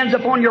 Lay your hands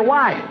upon your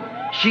wife.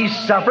 She's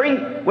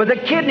suffering with a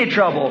kidney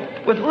trouble,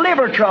 with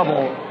liver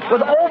trouble,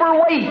 with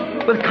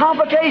overweight, with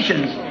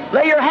complications.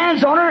 Lay your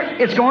hands on her.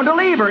 It's going to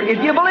leave her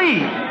if you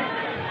believe.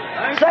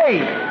 Say,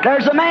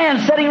 there's a man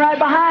sitting right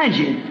behind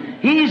you.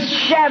 He's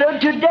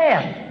shadowed to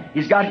death.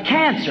 He's got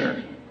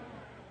cancer.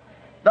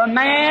 The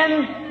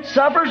man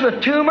suffers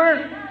with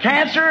tumor,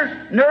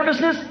 cancer,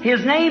 nervousness.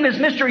 His name is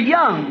Mr.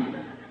 Young.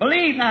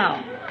 Believe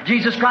now.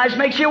 Jesus Christ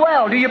makes you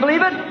well. Do you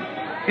believe it?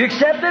 You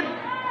accept it?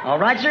 All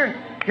right, sir.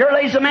 Here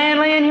lays a man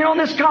laying here on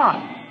this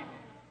cot.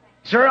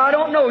 Sir, I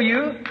don't know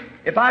you.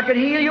 If I could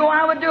heal you,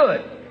 I would do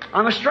it.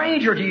 I'm a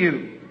stranger to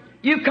you.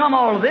 You've come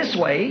all this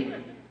way.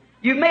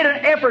 You've made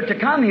an effort to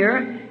come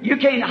here. You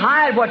can't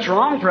hide what's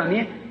wrong from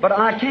you, but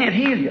I can't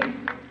heal you.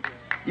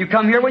 You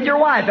come here with your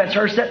wife. That's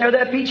her sitting there with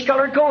that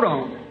peach-colored coat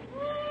on.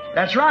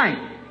 That's right.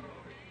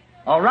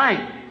 All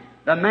right.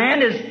 The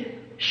man is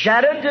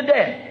shadowed to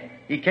death.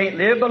 He can't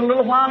live but a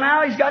little while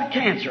now. He's got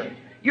cancer.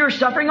 You're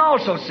suffering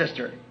also,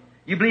 sister.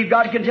 You believe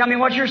God can tell me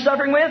what you're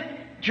suffering with?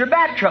 It's your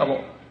back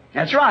trouble.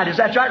 That's right. Is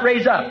that right?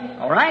 Raise up.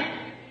 All right?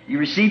 You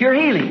receive your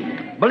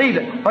healing. Believe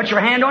it. Put your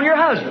hand on your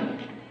husband.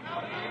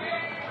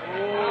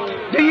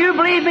 Do you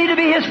believe me to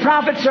be His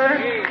prophet,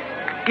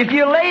 sir? If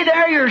you lay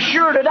there, you're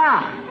sure to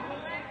die.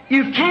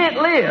 You can't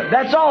live.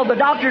 That's all. The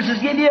doctors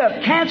has given you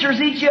up.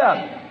 Cancers eat you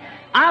up.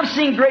 I've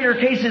seen greater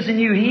cases than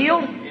you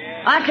healed.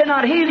 I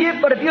cannot heal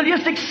you, but if you'll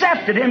just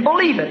accept it and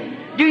believe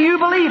it. Do you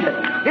believe it?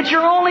 It's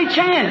your only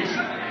chance.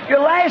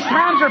 Your last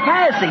times are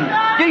passing.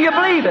 Do you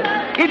believe it?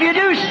 If you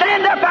do,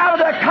 stand up out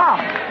of that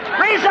cot.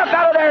 Raise up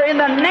out of there in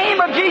the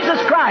name of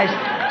Jesus Christ.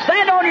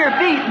 Stand on your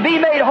feet, be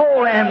made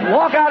whole, and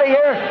walk out of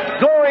here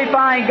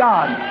glorifying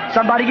God.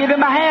 Somebody give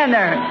him a hand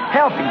there.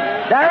 Help him.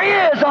 There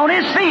he is on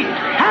his feet.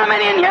 How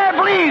many in here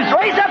believes?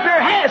 Raise up your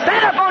hands.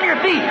 Stand up on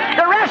your feet.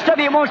 The rest of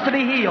you wants to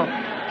be healed.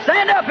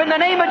 Stand up in the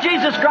name of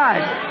Jesus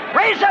Christ.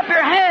 Raise up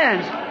your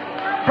hands.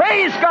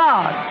 Praise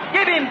God.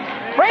 Give Him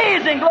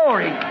praise and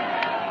glory.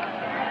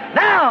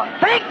 Now,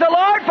 thank the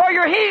Lord for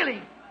your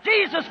healing.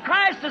 Jesus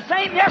Christ the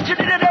same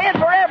yesterday, today, and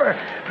forever.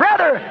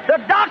 Brother, the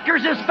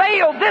doctors has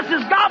failed. This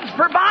is God's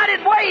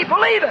provided way.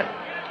 Believe it.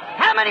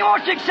 How many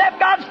wants to accept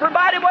God's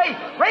provided way?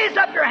 Raise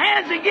up your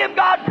hands and give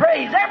God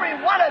praise, every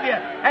one of you,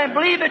 and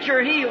believe that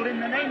you're healed in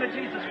the name of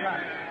Jesus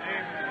Christ.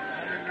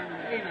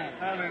 Amen.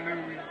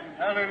 Hallelujah.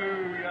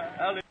 Hallelujah.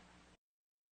 Hallelujah.